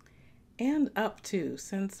out. And up too,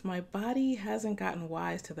 since my body hasn't gotten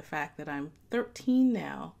wise to the fact that I'm 13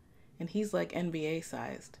 now, and he's like NBA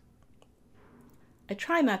sized. I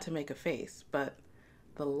try not to make a face, but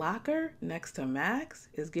the locker next to Mac's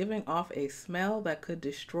is giving off a smell that could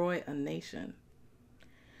destroy a nation.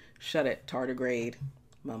 "Shut it, tardigrade,"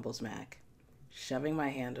 mumbles Mac, shoving my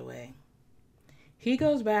hand away. He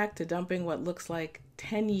goes back to dumping what looks like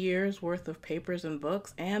 10 years worth of papers and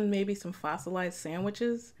books and maybe some fossilized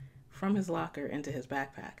sandwiches from his locker into his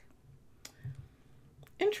backpack.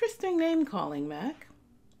 Interesting name calling, Mac.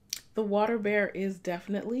 The water bear is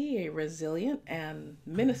definitely a resilient and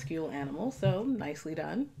minuscule animal, so nicely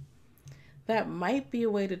done. That might be a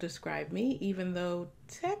way to describe me, even though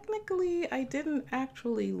technically I didn't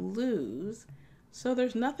actually lose, so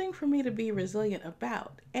there's nothing for me to be resilient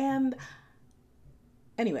about. And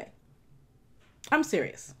anyway, I'm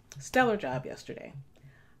serious. Stellar job yesterday.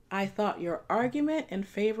 I thought your argument in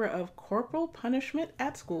favor of corporal punishment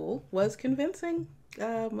at school was convincing,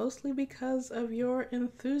 mostly because of your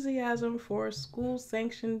enthusiasm for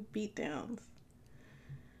school-sanctioned beatdowns.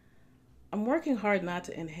 I'm working hard not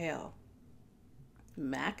to inhale.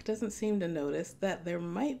 Mac doesn't seem to notice that there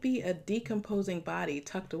might be a decomposing body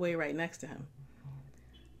tucked away right next to him.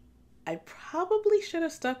 I probably should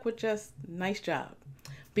have stuck with just "nice job,"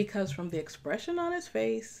 because from the expression on his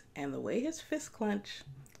face and the way his fists clench,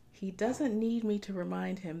 he doesn't need me to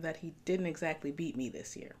remind him that he didn't exactly beat me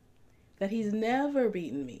this year, that he's never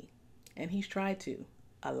beaten me, and he's tried to,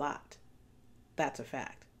 a lot. That's a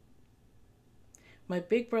fact. My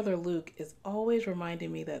big brother Luke is always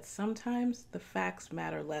reminding me that sometimes the facts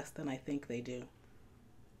matter less than I think they do.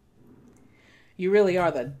 "You really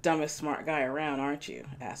are the dumbest smart guy around, aren't you?"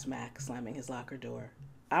 asked Mac, slamming his locker door.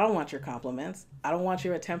 "I don't want your compliments. I don't want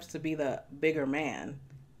your attempts to be the bigger man,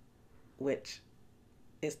 which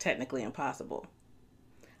is technically impossible.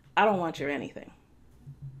 I don't want your anything."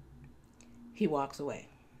 He walks away.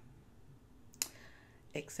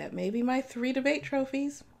 Except maybe my 3 debate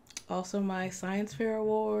trophies, also my science fair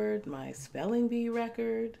award, my spelling bee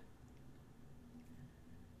record.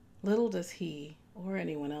 Little does he or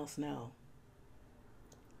anyone else know,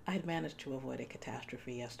 I'd managed to avoid a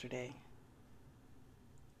catastrophe yesterday.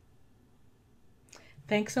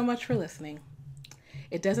 Thanks so much for listening.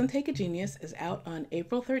 It Doesn't Take a Genius is out on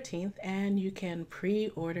April 13th, and you can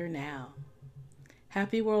pre-order now.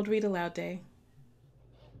 Happy World Read Aloud Day.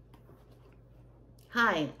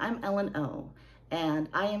 Hi, I'm Ellen O, and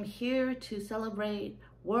I am here to celebrate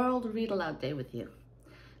World Read Aloud Day with you.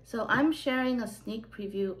 So I'm sharing a sneak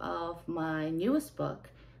preview of my newest book,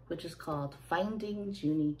 which is called Finding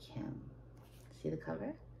Junie Kim. See the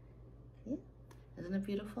cover? Yeah, isn't it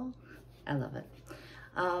beautiful? I love it.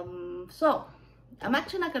 So I'm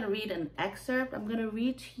actually not going to read an excerpt. I'm going to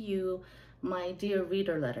read to you my Dear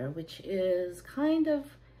Reader letter, which is kind of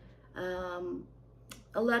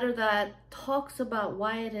a letter that talks about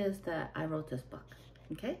why it is that I wrote this book.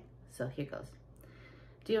 Okay, so here goes.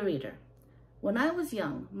 Dear Reader, when I was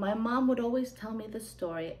young, my mom would always tell me this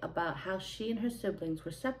story about how she and her siblings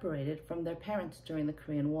were separated from their parents during the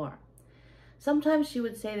Korean War. Sometimes she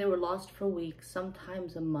would say they were lost for weeks,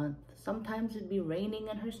 sometimes a month. Sometimes it'd be raining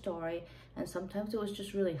in her story, and sometimes it was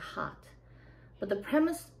just really hot. But the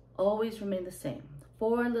premise always remained the same.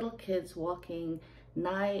 4 little kids walking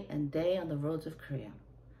night and day on the roads of Korea,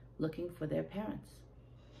 looking for their parents.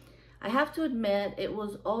 I have to admit, it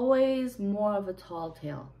was always more of a tall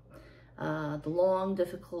tale. The long,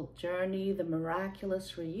 difficult journey, the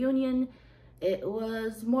miraculous reunion, it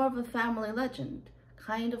was more of a family legend,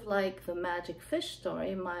 kind of like the magic fish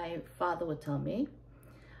story my father would tell me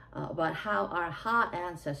about how our Ha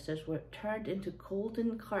ancestors were turned into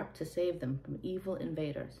golden carp to save them from evil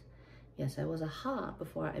invaders. Yes, I was a Ha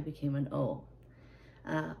before I became an O.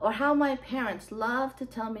 Or how my parents loved to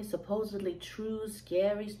tell me supposedly true,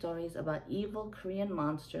 scary stories about evil Korean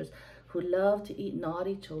monsters who loved to eat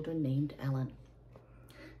naughty children named Ellen.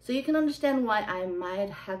 So you can understand why I might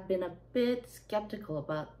have been a bit skeptical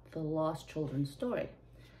about the lost children's story.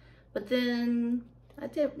 But then,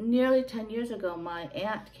 nearly 10 years ago, my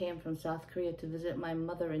aunt came from South Korea to visit my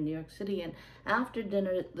mother in New York City, and after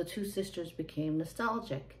dinner, the 2 sisters became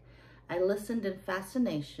nostalgic. I listened in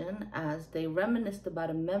fascination as they reminisced about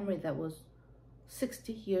a memory that was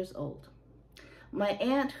 60 years old. My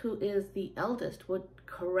aunt, who is the eldest, would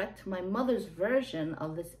correct my mother's version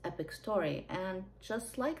of this epic story, and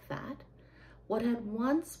just like that, what had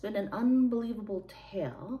once been an unbelievable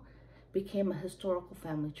tale became a historical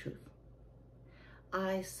family truth.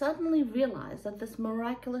 I suddenly realized that this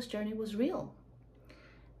miraculous journey was real,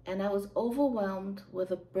 and I was overwhelmed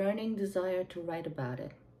with a burning desire to write about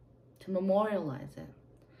it, to memorialize it.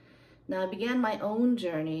 Now, I began my own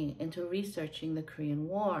journey into researching the Korean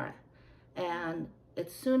War, and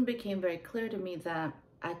it soon became very clear to me that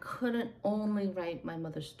I couldn't only write my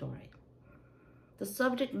mother's story. The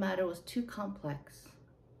subject matter was too complex,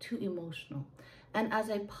 too emotional. And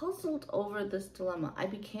as I puzzled over this dilemma, I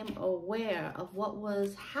became aware of what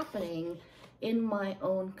was happening in my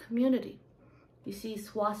own community. You see,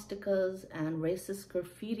 swastikas and racist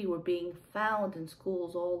graffiti were being found in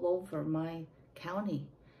schools all over my county,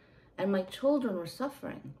 and my children were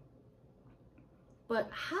suffering. But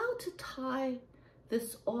how to tie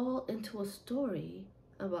this all into a story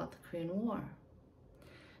about the Korean War?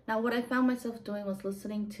 Now, what I found myself doing was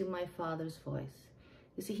listening to my father's voice.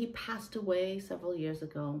 You see, he passed away several years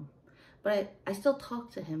ago, but I still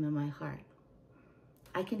talk to him in my heart.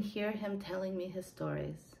 I can hear him telling me his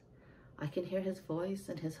stories. I can hear his voice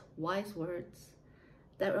and his wise words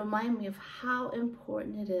that remind me of how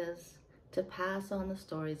important it is to pass on the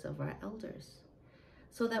stories of our elders,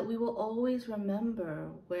 so that we will always remember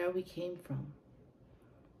where we came from.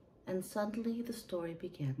 And suddenly the story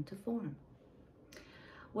began to form.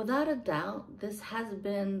 Without a doubt, this has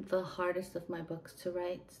been the hardest of my books to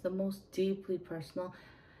write. It's the most deeply personal.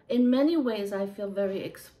 In many ways, I feel very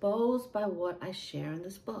exposed by what I share in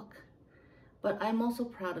this book. But I'm also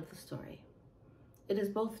proud of the story. It is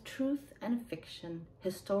both truth and fiction,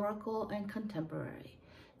 historical and contemporary.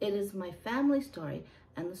 It is my family story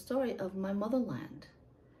and the story of my motherland.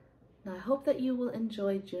 Now, I hope that you will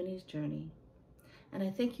enjoy Junie's journey. And I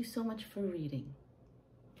thank you so much for reading.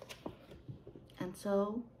 And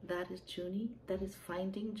so that is Junie, that is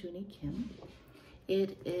Finding Junie Kim.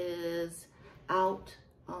 It is out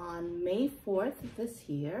on May 4th this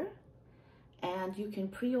year, and you can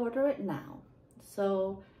pre-order it now.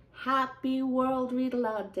 So happy World Read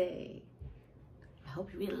Aloud Day. I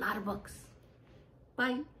hope you read a lot of books.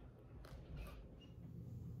 Bye.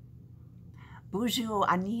 Bonjour,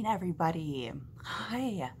 Amina, everybody.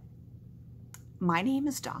 Hi. My name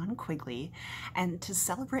is Dawn Quigley, and to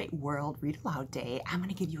celebrate World Read Aloud Day, I'm going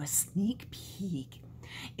to give you a sneak peek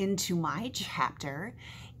into my chapter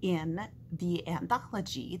in the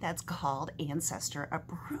anthology that's called Ancestor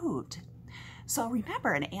Approved. So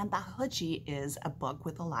remember, an anthology is a book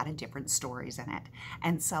with a lot of different stories in it,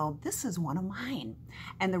 and so this is one of mine.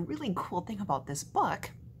 And the really cool thing about this book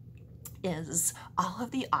is all of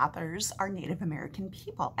the authors are Native American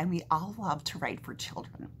people, and we all love to write for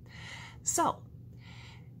children. So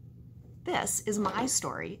this is my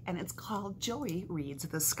story, and it's called Joey Reads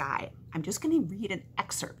the Sky. I'm just going to read an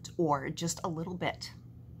excerpt, or just a little bit.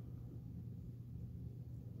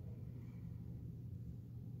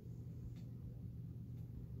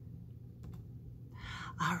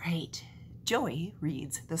 All right, Joey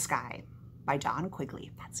Reads the Sky by Dawn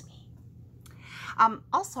Quigley. That's me.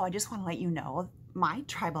 Also, I just want to let you know, my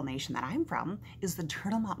tribal nation that I'm from is the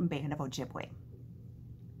Turtle Mountain Band of Ojibwe.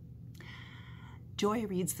 Joy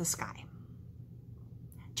reads the sky.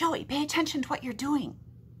 Joey, pay attention to what you're doing,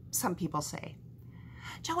 some people say.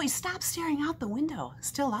 Joey, stop staring out the window,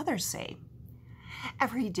 still others say.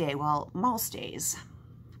 Every day, well, most days,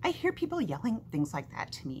 I hear people yelling things like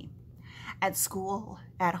that to me. At school,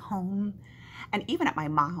 at home, and even at my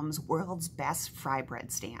mom's world's best fry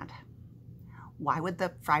bread stand. Why would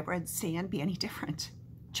the fry bread stand be any different?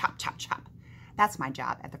 Chop, chop, chop. That's my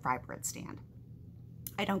job at the fry bread stand.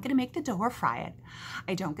 I don't get to make the dough or fry it.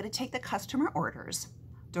 I don't get to take the customer orders.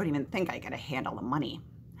 Don't even think I get to handle the money.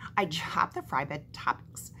 I chop the fry bread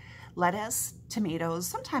toppings, lettuce, tomatoes.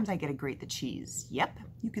 Sometimes I get to grate the cheese. Yep,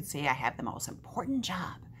 you could say I have the most important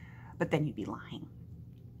job, but then you'd be lying.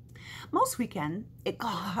 Most weekend, it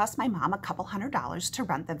costs my mom a couple $100s to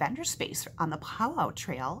rent the vendor space on the powwow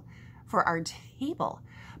trail for our table.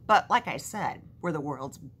 But like I said, we're the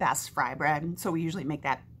world's best fry bread, so we usually make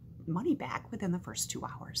that money back within the first 2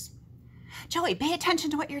 hours. Joey, pay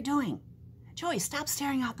attention to what you're doing. Joey, stop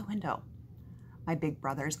staring out the window. My big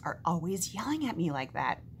brothers are always yelling at me like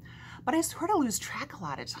that, but I sort of lose track a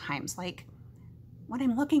lot of times, like when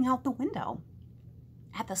I'm looking out the window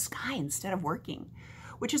at the sky instead of working,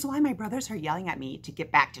 which is why my brothers are yelling at me to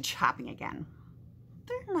get back to chopping again.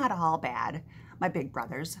 They're not all bad, my big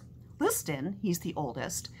brothers. Liston, he's the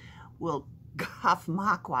oldest, will guff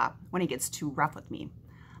Makwa when he gets too rough with me.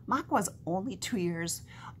 Makwa's only 2 years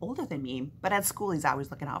older than me, but at school he's always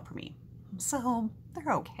looking out for me. So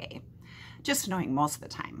they're okay. Just annoying most of the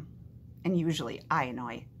time. And usually I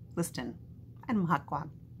annoy Liston and Makwa.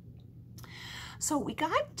 So we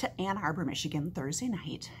got to Ann Arbor, Michigan Thursday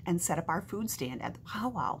night and set up our food stand at the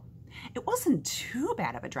powwow. It wasn't too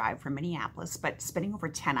bad of a drive from Minneapolis, but spending over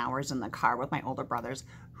 10 hours in the car with my older brothers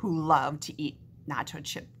who love to eat nacho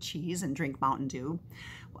chip cheese and drink Mountain Dew,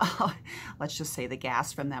 well, let's just say the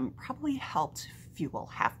gas from them probably helped fuel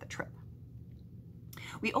half the trip.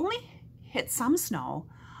 We only hit some snow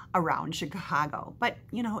around Chicago, but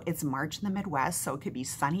you know, it's March in the Midwest, so it could be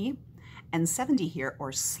sunny and 70 here,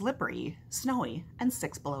 or slippery, snowy, and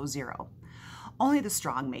 6 below zero. Only the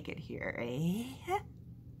strong make it here, eh?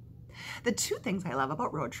 The two things I love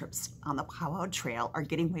about road trips on the powwow trail are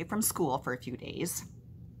getting away from school for a few days.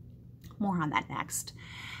 More on that next.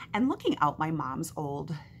 And looking out my mom's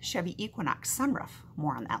old Chevy Equinox sunroof.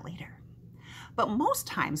 More on that later. But most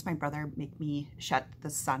times my brother make me shut the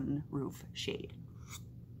sunroof shade.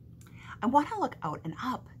 I want to look out and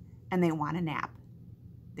up, and they want a nap.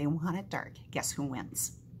 They want it dark. Guess who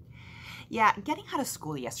wins? Yeah, getting out of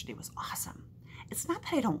school yesterday was awesome. It's not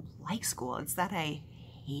that I don't like school, it's that I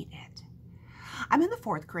hate it. I'm in the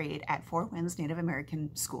 4th grade at Four Winds Native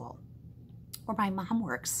American School, where my mom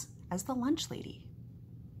works as the lunch lady.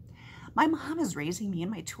 My mom is raising me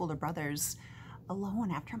and my 2 older brothers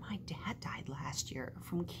alone after my dad died last year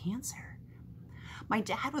from cancer. My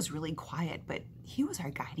dad was really quiet, but he was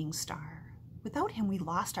our guiding star. Without him, we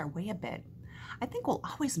lost our way a bit. I think we'll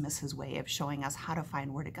always miss his way of showing us how to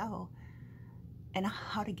find where to go and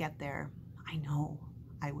how to get there. I know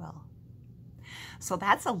I will. So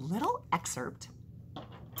that's a little excerpt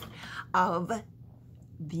of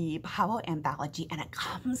the powwow anthology, and it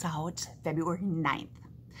comes out February 9th.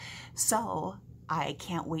 So I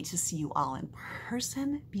can't wait to see you all in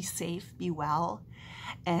person. Be safe, be well,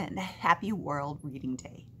 and happy World Reading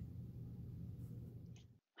Day.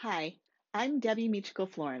 Hi, I'm Debbie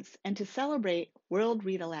Michiko-Florence, and to celebrate World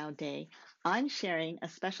Read Aloud Day, I'm sharing a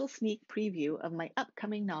special sneak preview of my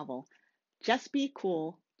upcoming novel, Just Be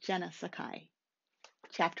Cool, Jenna Sakai.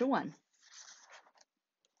 Chapter 1.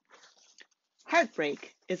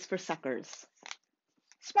 Heartbreak is for suckers.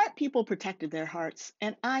 Smart people protected their hearts,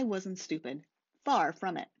 and I wasn't stupid. Far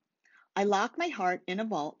from it. I locked my heart in a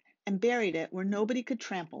vault and buried it where nobody could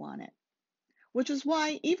trample on it. Which is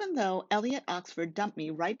why, even though Elliot Oxford dumped me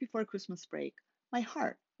right before Christmas break, my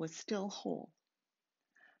heart was still whole.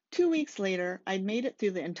 2 weeks later, I'd made it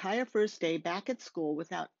through the entire first day back at school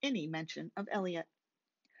without any mention of Elliot.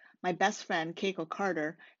 My best friend, Keiko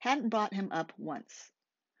Carter, hadn't brought him up once.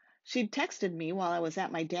 She'd texted me while I was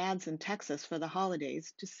at my dad's in Texas for the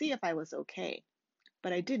holidays to see if I was okay,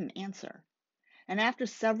 but I didn't answer. And after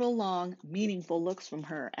several long, meaningful looks from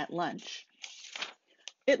her at lunch,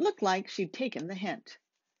 it looked like she'd taken the hint.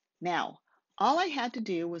 Now, all I had to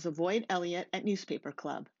do was avoid Elliot at newspaper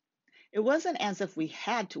club. It wasn't as if we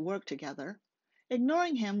had to work together.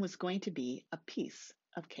 Ignoring him was going to be a piece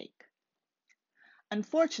of cake.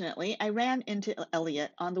 Unfortunately, I ran into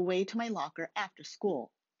Elliot on the way to my locker after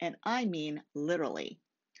school, and I mean literally.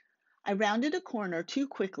 I rounded a corner too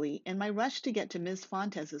quickly in my rush to get to Ms.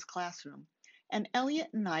 Fontez's classroom, and Elliot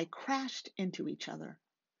and I crashed into each other.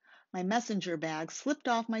 My messenger bag slipped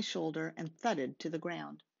off my shoulder and thudded to the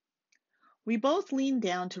ground. We both leaned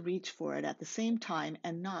down to reach for it at the same time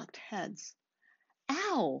and knocked heads.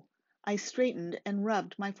 Ow! I straightened and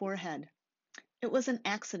rubbed my forehead. It was an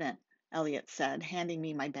accident, Elliot said, handing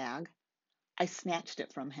me my bag. I snatched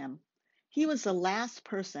it from him. He was the last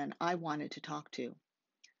person I wanted to talk to.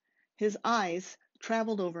 His eyes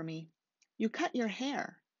traveled over me. You cut your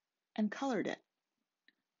hair and colored it.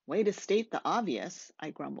 Way to state the obvious, I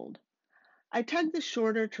grumbled. I tugged the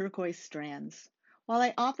shorter turquoise strands. While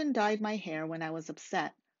I often dyed my hair when I was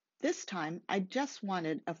upset, this time I just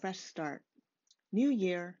wanted a fresh start. New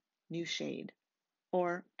year, new shade.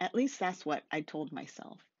 Or at least that's what I told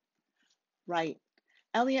myself. Right.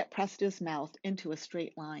 Elliot pressed his mouth into a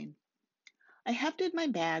straight line. I hefted my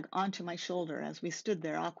bag onto my shoulder as we stood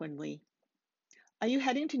there awkwardly. Are you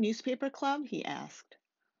heading to newspaper club? He asked.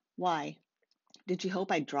 Why? Did you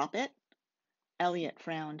hope I'd drop it? Elliot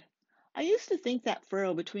frowned. I used to think that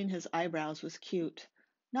furrow between his eyebrows was cute.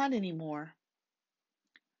 Not anymore.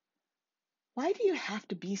 Why do you have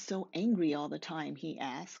to be so angry all the time? He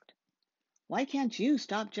asked. Why can't you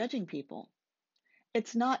stop judging people?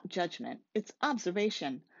 It's not judgment, it's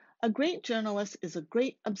observation. A great journalist is a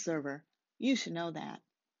great observer. You should know that.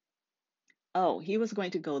 Oh, he was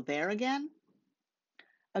going to go there again?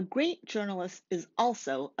 A great journalist is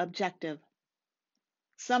also objective.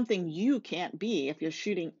 Something you can't be if you're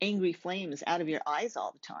shooting angry flames out of your eyes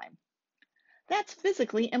all the time. That's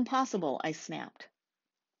physically impossible, I snapped.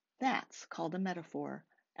 That's called a metaphor,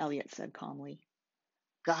 Elliot said calmly.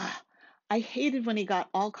 Gah, I hated when he got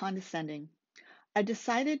all condescending. I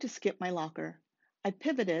decided to skip my locker. I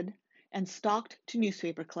pivoted and stalked to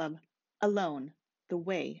newspaper club, alone, the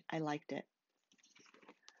way I liked it.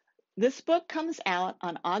 This book comes out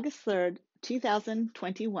on August 3rd,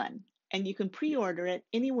 2021, and you can pre-order it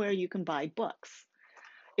anywhere you can buy books.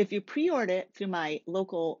 If you pre-order it through my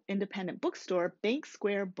local independent bookstore, Bank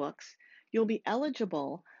Square Books, you'll be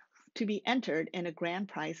eligible to be entered in a grand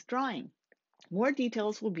prize drawing. More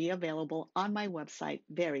details will be available on my website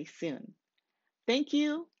very soon. Thank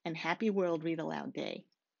you, and happy World Read Aloud Day.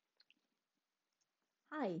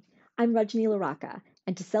 Hi, I'm Rajni Laraka,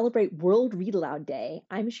 and to celebrate World Read Aloud Day,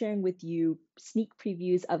 I'm sharing with you sneak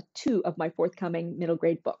previews of 2 of my forthcoming middle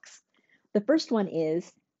grade books. The first one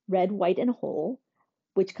is Red, White, and Whole,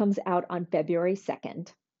 which comes out on February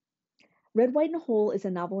 2nd. Red, White, and Whole is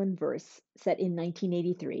a novel in verse set in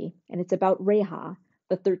 1983, and it's about Reha,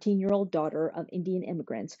 the 13-year-old daughter of Indian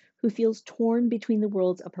immigrants who feels torn between the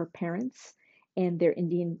worlds of her parents and their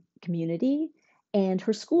Indian community and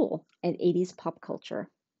her school and 80s pop culture.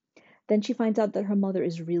 Then she finds out that her mother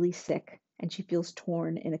is really sick and she feels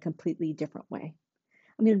torn in a completely different way.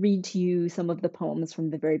 I'm going to read to you some of the poems from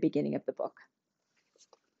the very beginning of the book.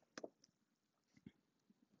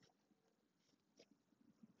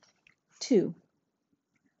 Two.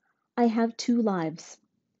 I have 2 lives,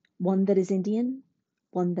 one that is Indian,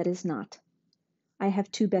 one that is not. I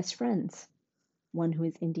have 2 best friends, one who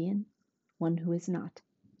is Indian, one who is not.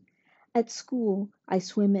 At school, I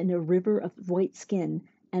swim in a river of white skin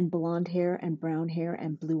and blonde hair and brown hair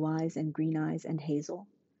and blue eyes and green eyes and hazel.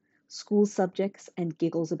 School subjects and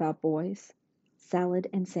giggles about boys, salad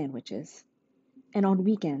and sandwiches. And on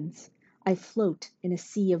weekends, I float in a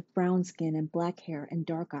sea of brown skin and black hair and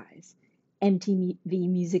dark eyes, MTV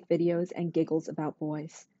music videos and giggles about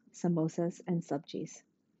boys, samosas and subjis.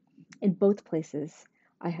 In both places,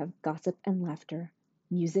 I have gossip and laughter,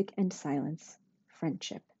 music and silence,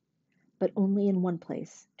 friendship. But only in one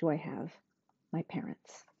place do I have my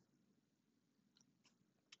parents.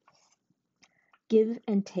 Give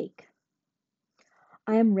and take.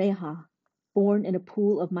 I am Reha, born in a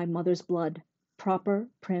pool of my mother's blood, proper,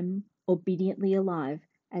 prim, obediently alive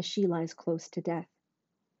as she lies close to death.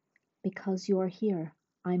 Because you are here,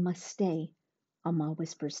 I must stay, Amma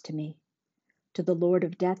whispers to me. To the Lord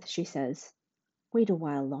of Death, she says, wait a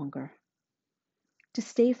while longer. To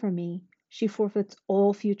stay for me, she forfeits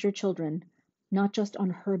all future children, not just on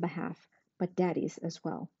her behalf, but Daddy's as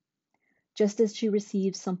well. Just as she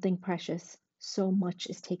receives something precious, so much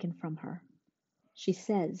is taken from her. She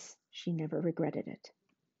says she never regretted it.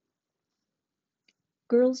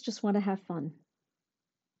 Girls just want to have fun.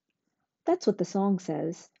 That's what the song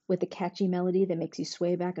says, with a catchy melody that makes you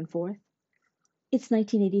sway back and forth. It's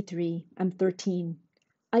 1983. I'm 13.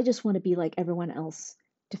 I just want to be like everyone else,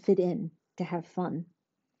 to fit in, to have fun.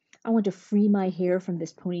 I want to free my hair from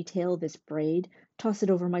this ponytail, this braid, toss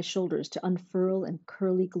it over my shoulders to unfurl in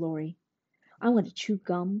curly glory. I want to chew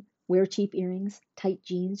gum, Wear cheap earrings, tight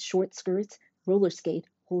jeans, short skirts, roller skate,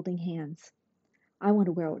 holding hands. I want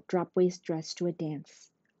to wear a drop-waist dress to a dance.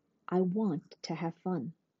 I want to have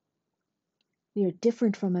fun. We are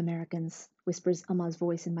different from Americans, whispers Amma's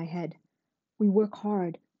voice in my head. We work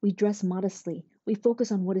hard, we dress modestly, we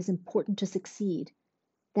focus on what is important to succeed.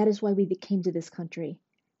 That is why we came to this country,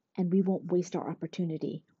 and we won't waste our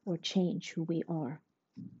opportunity or change who we are.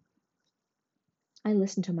 I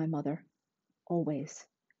listen to my mother, always.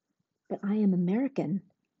 But I am American.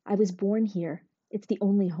 I was born here. It's the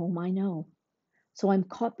only home I know. So I'm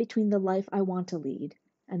caught between the life I want to lead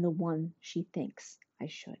and the one she thinks I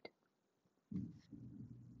should.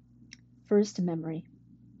 First memory.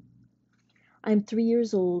 I'm 3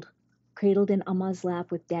 years old, cradled in Amma's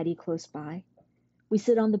lap with Daddy close by. We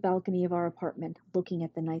sit on the balcony of our apartment, looking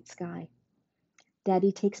at the night sky.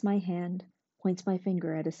 Daddy takes my hand, points my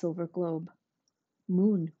finger at a silver globe.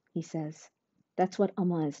 Moon, he says. That's what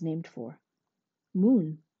Amma is named for.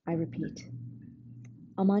 Moon, I repeat.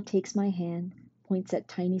 Amma takes my hand, points at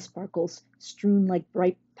tiny sparkles strewn like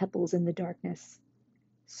bright pebbles in the darkness.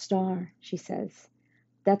 Star, she says.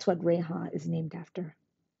 That's what Reha is named after.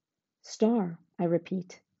 Star, I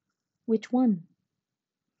repeat. Which one?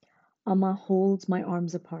 Amma holds my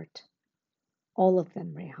arms apart. All of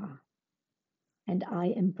them, Reha. And I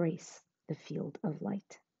embrace the field of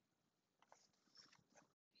light.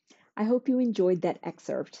 I hope you enjoyed that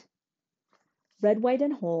excerpt. Red, White,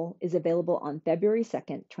 and Whole is available on February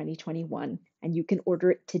 2nd, 2021, and you can order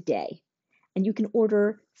it today. And you can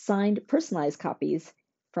order signed, personalized copies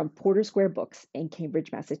from Porter Square Books in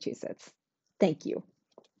Cambridge, Massachusetts. Thank you.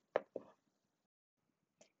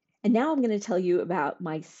 And now I'm going to tell you about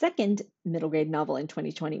my second middle grade novel in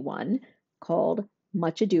 2021 called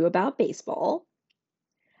Much Ado About Baseball.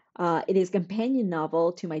 It is a companion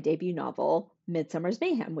novel to my debut novel, Midsummer's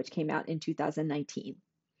Mayhem, which came out in 2019.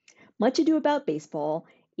 Much Ado About Baseball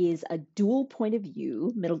is a dual point of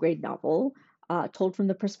view middle grade novel told from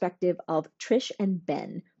the perspective of Trish and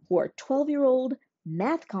Ben, who are 12-year-old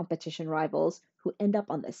math competition rivals who end up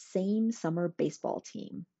on the same summer baseball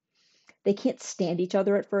team. They can't stand each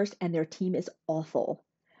other at first, and their team is awful.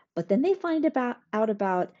 But then they find out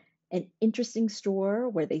about an interesting store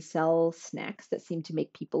where they sell snacks that seem to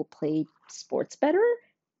make people play sports better,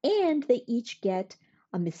 and they each get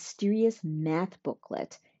a mysterious math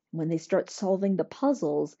booklet. When they start solving the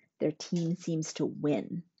puzzles, their team seems to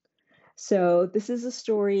win. So this is a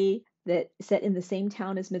story that is set in the same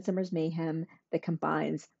town as Midsummer's Mayhem that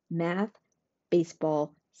combines math,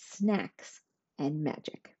 baseball, snacks, and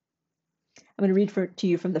magic. I'm going to read to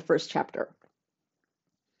you from the first chapter.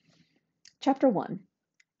 Chapter 1,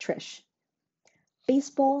 Trish.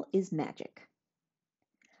 Baseball is magic.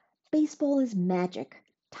 Baseball is magic.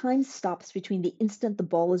 Time stops between the instant the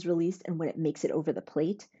ball is released and when it makes it over the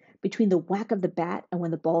plate, between the whack of the bat and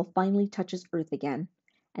when the ball finally touches earth again.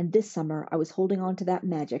 And this summer, I was holding on to that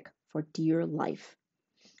magic for dear life.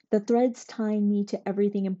 The threads tying me to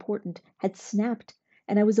everything important had snapped,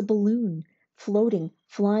 and I was a balloon, floating,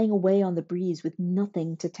 flying away on the breeze with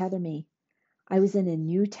nothing to tether me. I was in a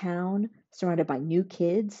new town, surrounded by new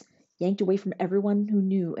kids, yanked away from everyone who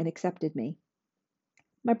knew and accepted me.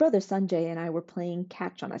 My brother Sanjay and I were playing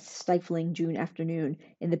catch on a stifling June afternoon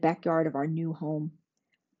in the backyard of our new home.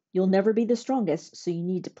 You'll never be the strongest, so you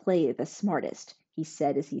need to play the smartest, he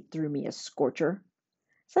said as he threw me a scorcher.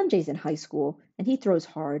 Sanjay's in high school, and he throws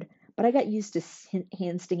hard, but I got used to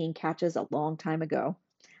hand-stinging catches a long time ago.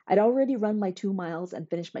 I'd already run my 2 miles and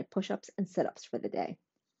finished my push-ups and sit-ups for the day.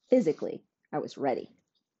 Physically, I was ready.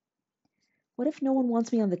 What if no one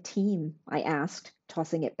wants me on the team? I asked,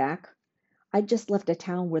 tossing it back. I'd just left a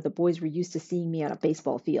town where the boys were used to seeing me on a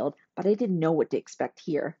baseball field, but I didn't know what to expect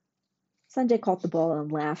here. Sanjay caught the ball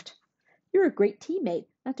and laughed. You're a great teammate,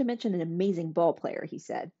 not to mention an amazing ball player, he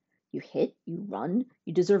said. You hit, you run,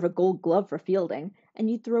 you deserve a gold glove for fielding, and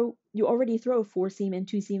you already throw 4-seam and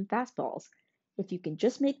 2-seam fastballs. If you can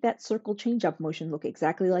just make that circle changeup motion look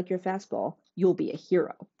exactly like your fastball, you'll be a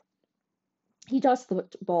hero. He tossed the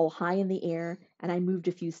ball high in the air, and I moved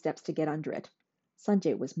a few steps to get under it.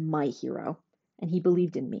 Sanjay was my hero, and he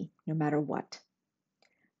believed in me, no matter what.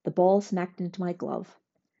 The ball smacked into my glove.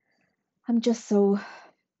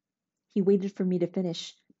 He waited for me to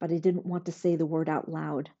finish, but I didn't want to say the word out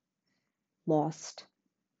loud. Lost.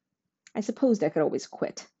 I supposed I could always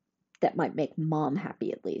quit. That might make Mom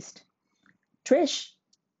happy at least. Trish,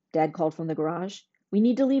 Dad called from the garage. We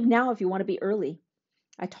need to leave now if you want to be early.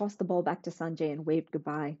 I tossed the ball back to Sanjay and waved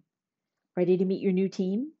goodbye. Ready to meet your new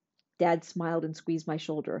team? Dad smiled and squeezed my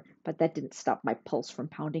shoulder, but that didn't stop my pulse from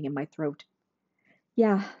pounding in my throat.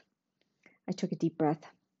 Yeah. I took a deep breath.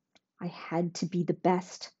 I had to be the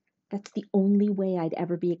best. That's the only way I'd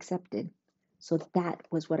ever be accepted. So that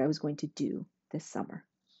was what I was going to do this summer.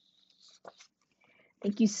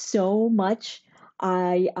 Thank you so much.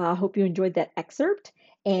 I hope you enjoyed that excerpt.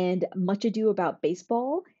 And Much Ado About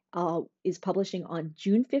Baseball is publishing on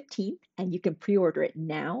June 15th, and you can pre-order it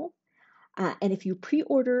now. And if you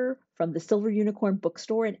pre-order from the Silver Unicorn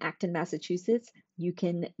Bookstore in Acton, Massachusetts, you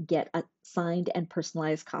can get a signed and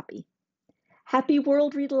personalized copy. Happy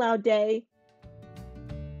World Read Aloud Day!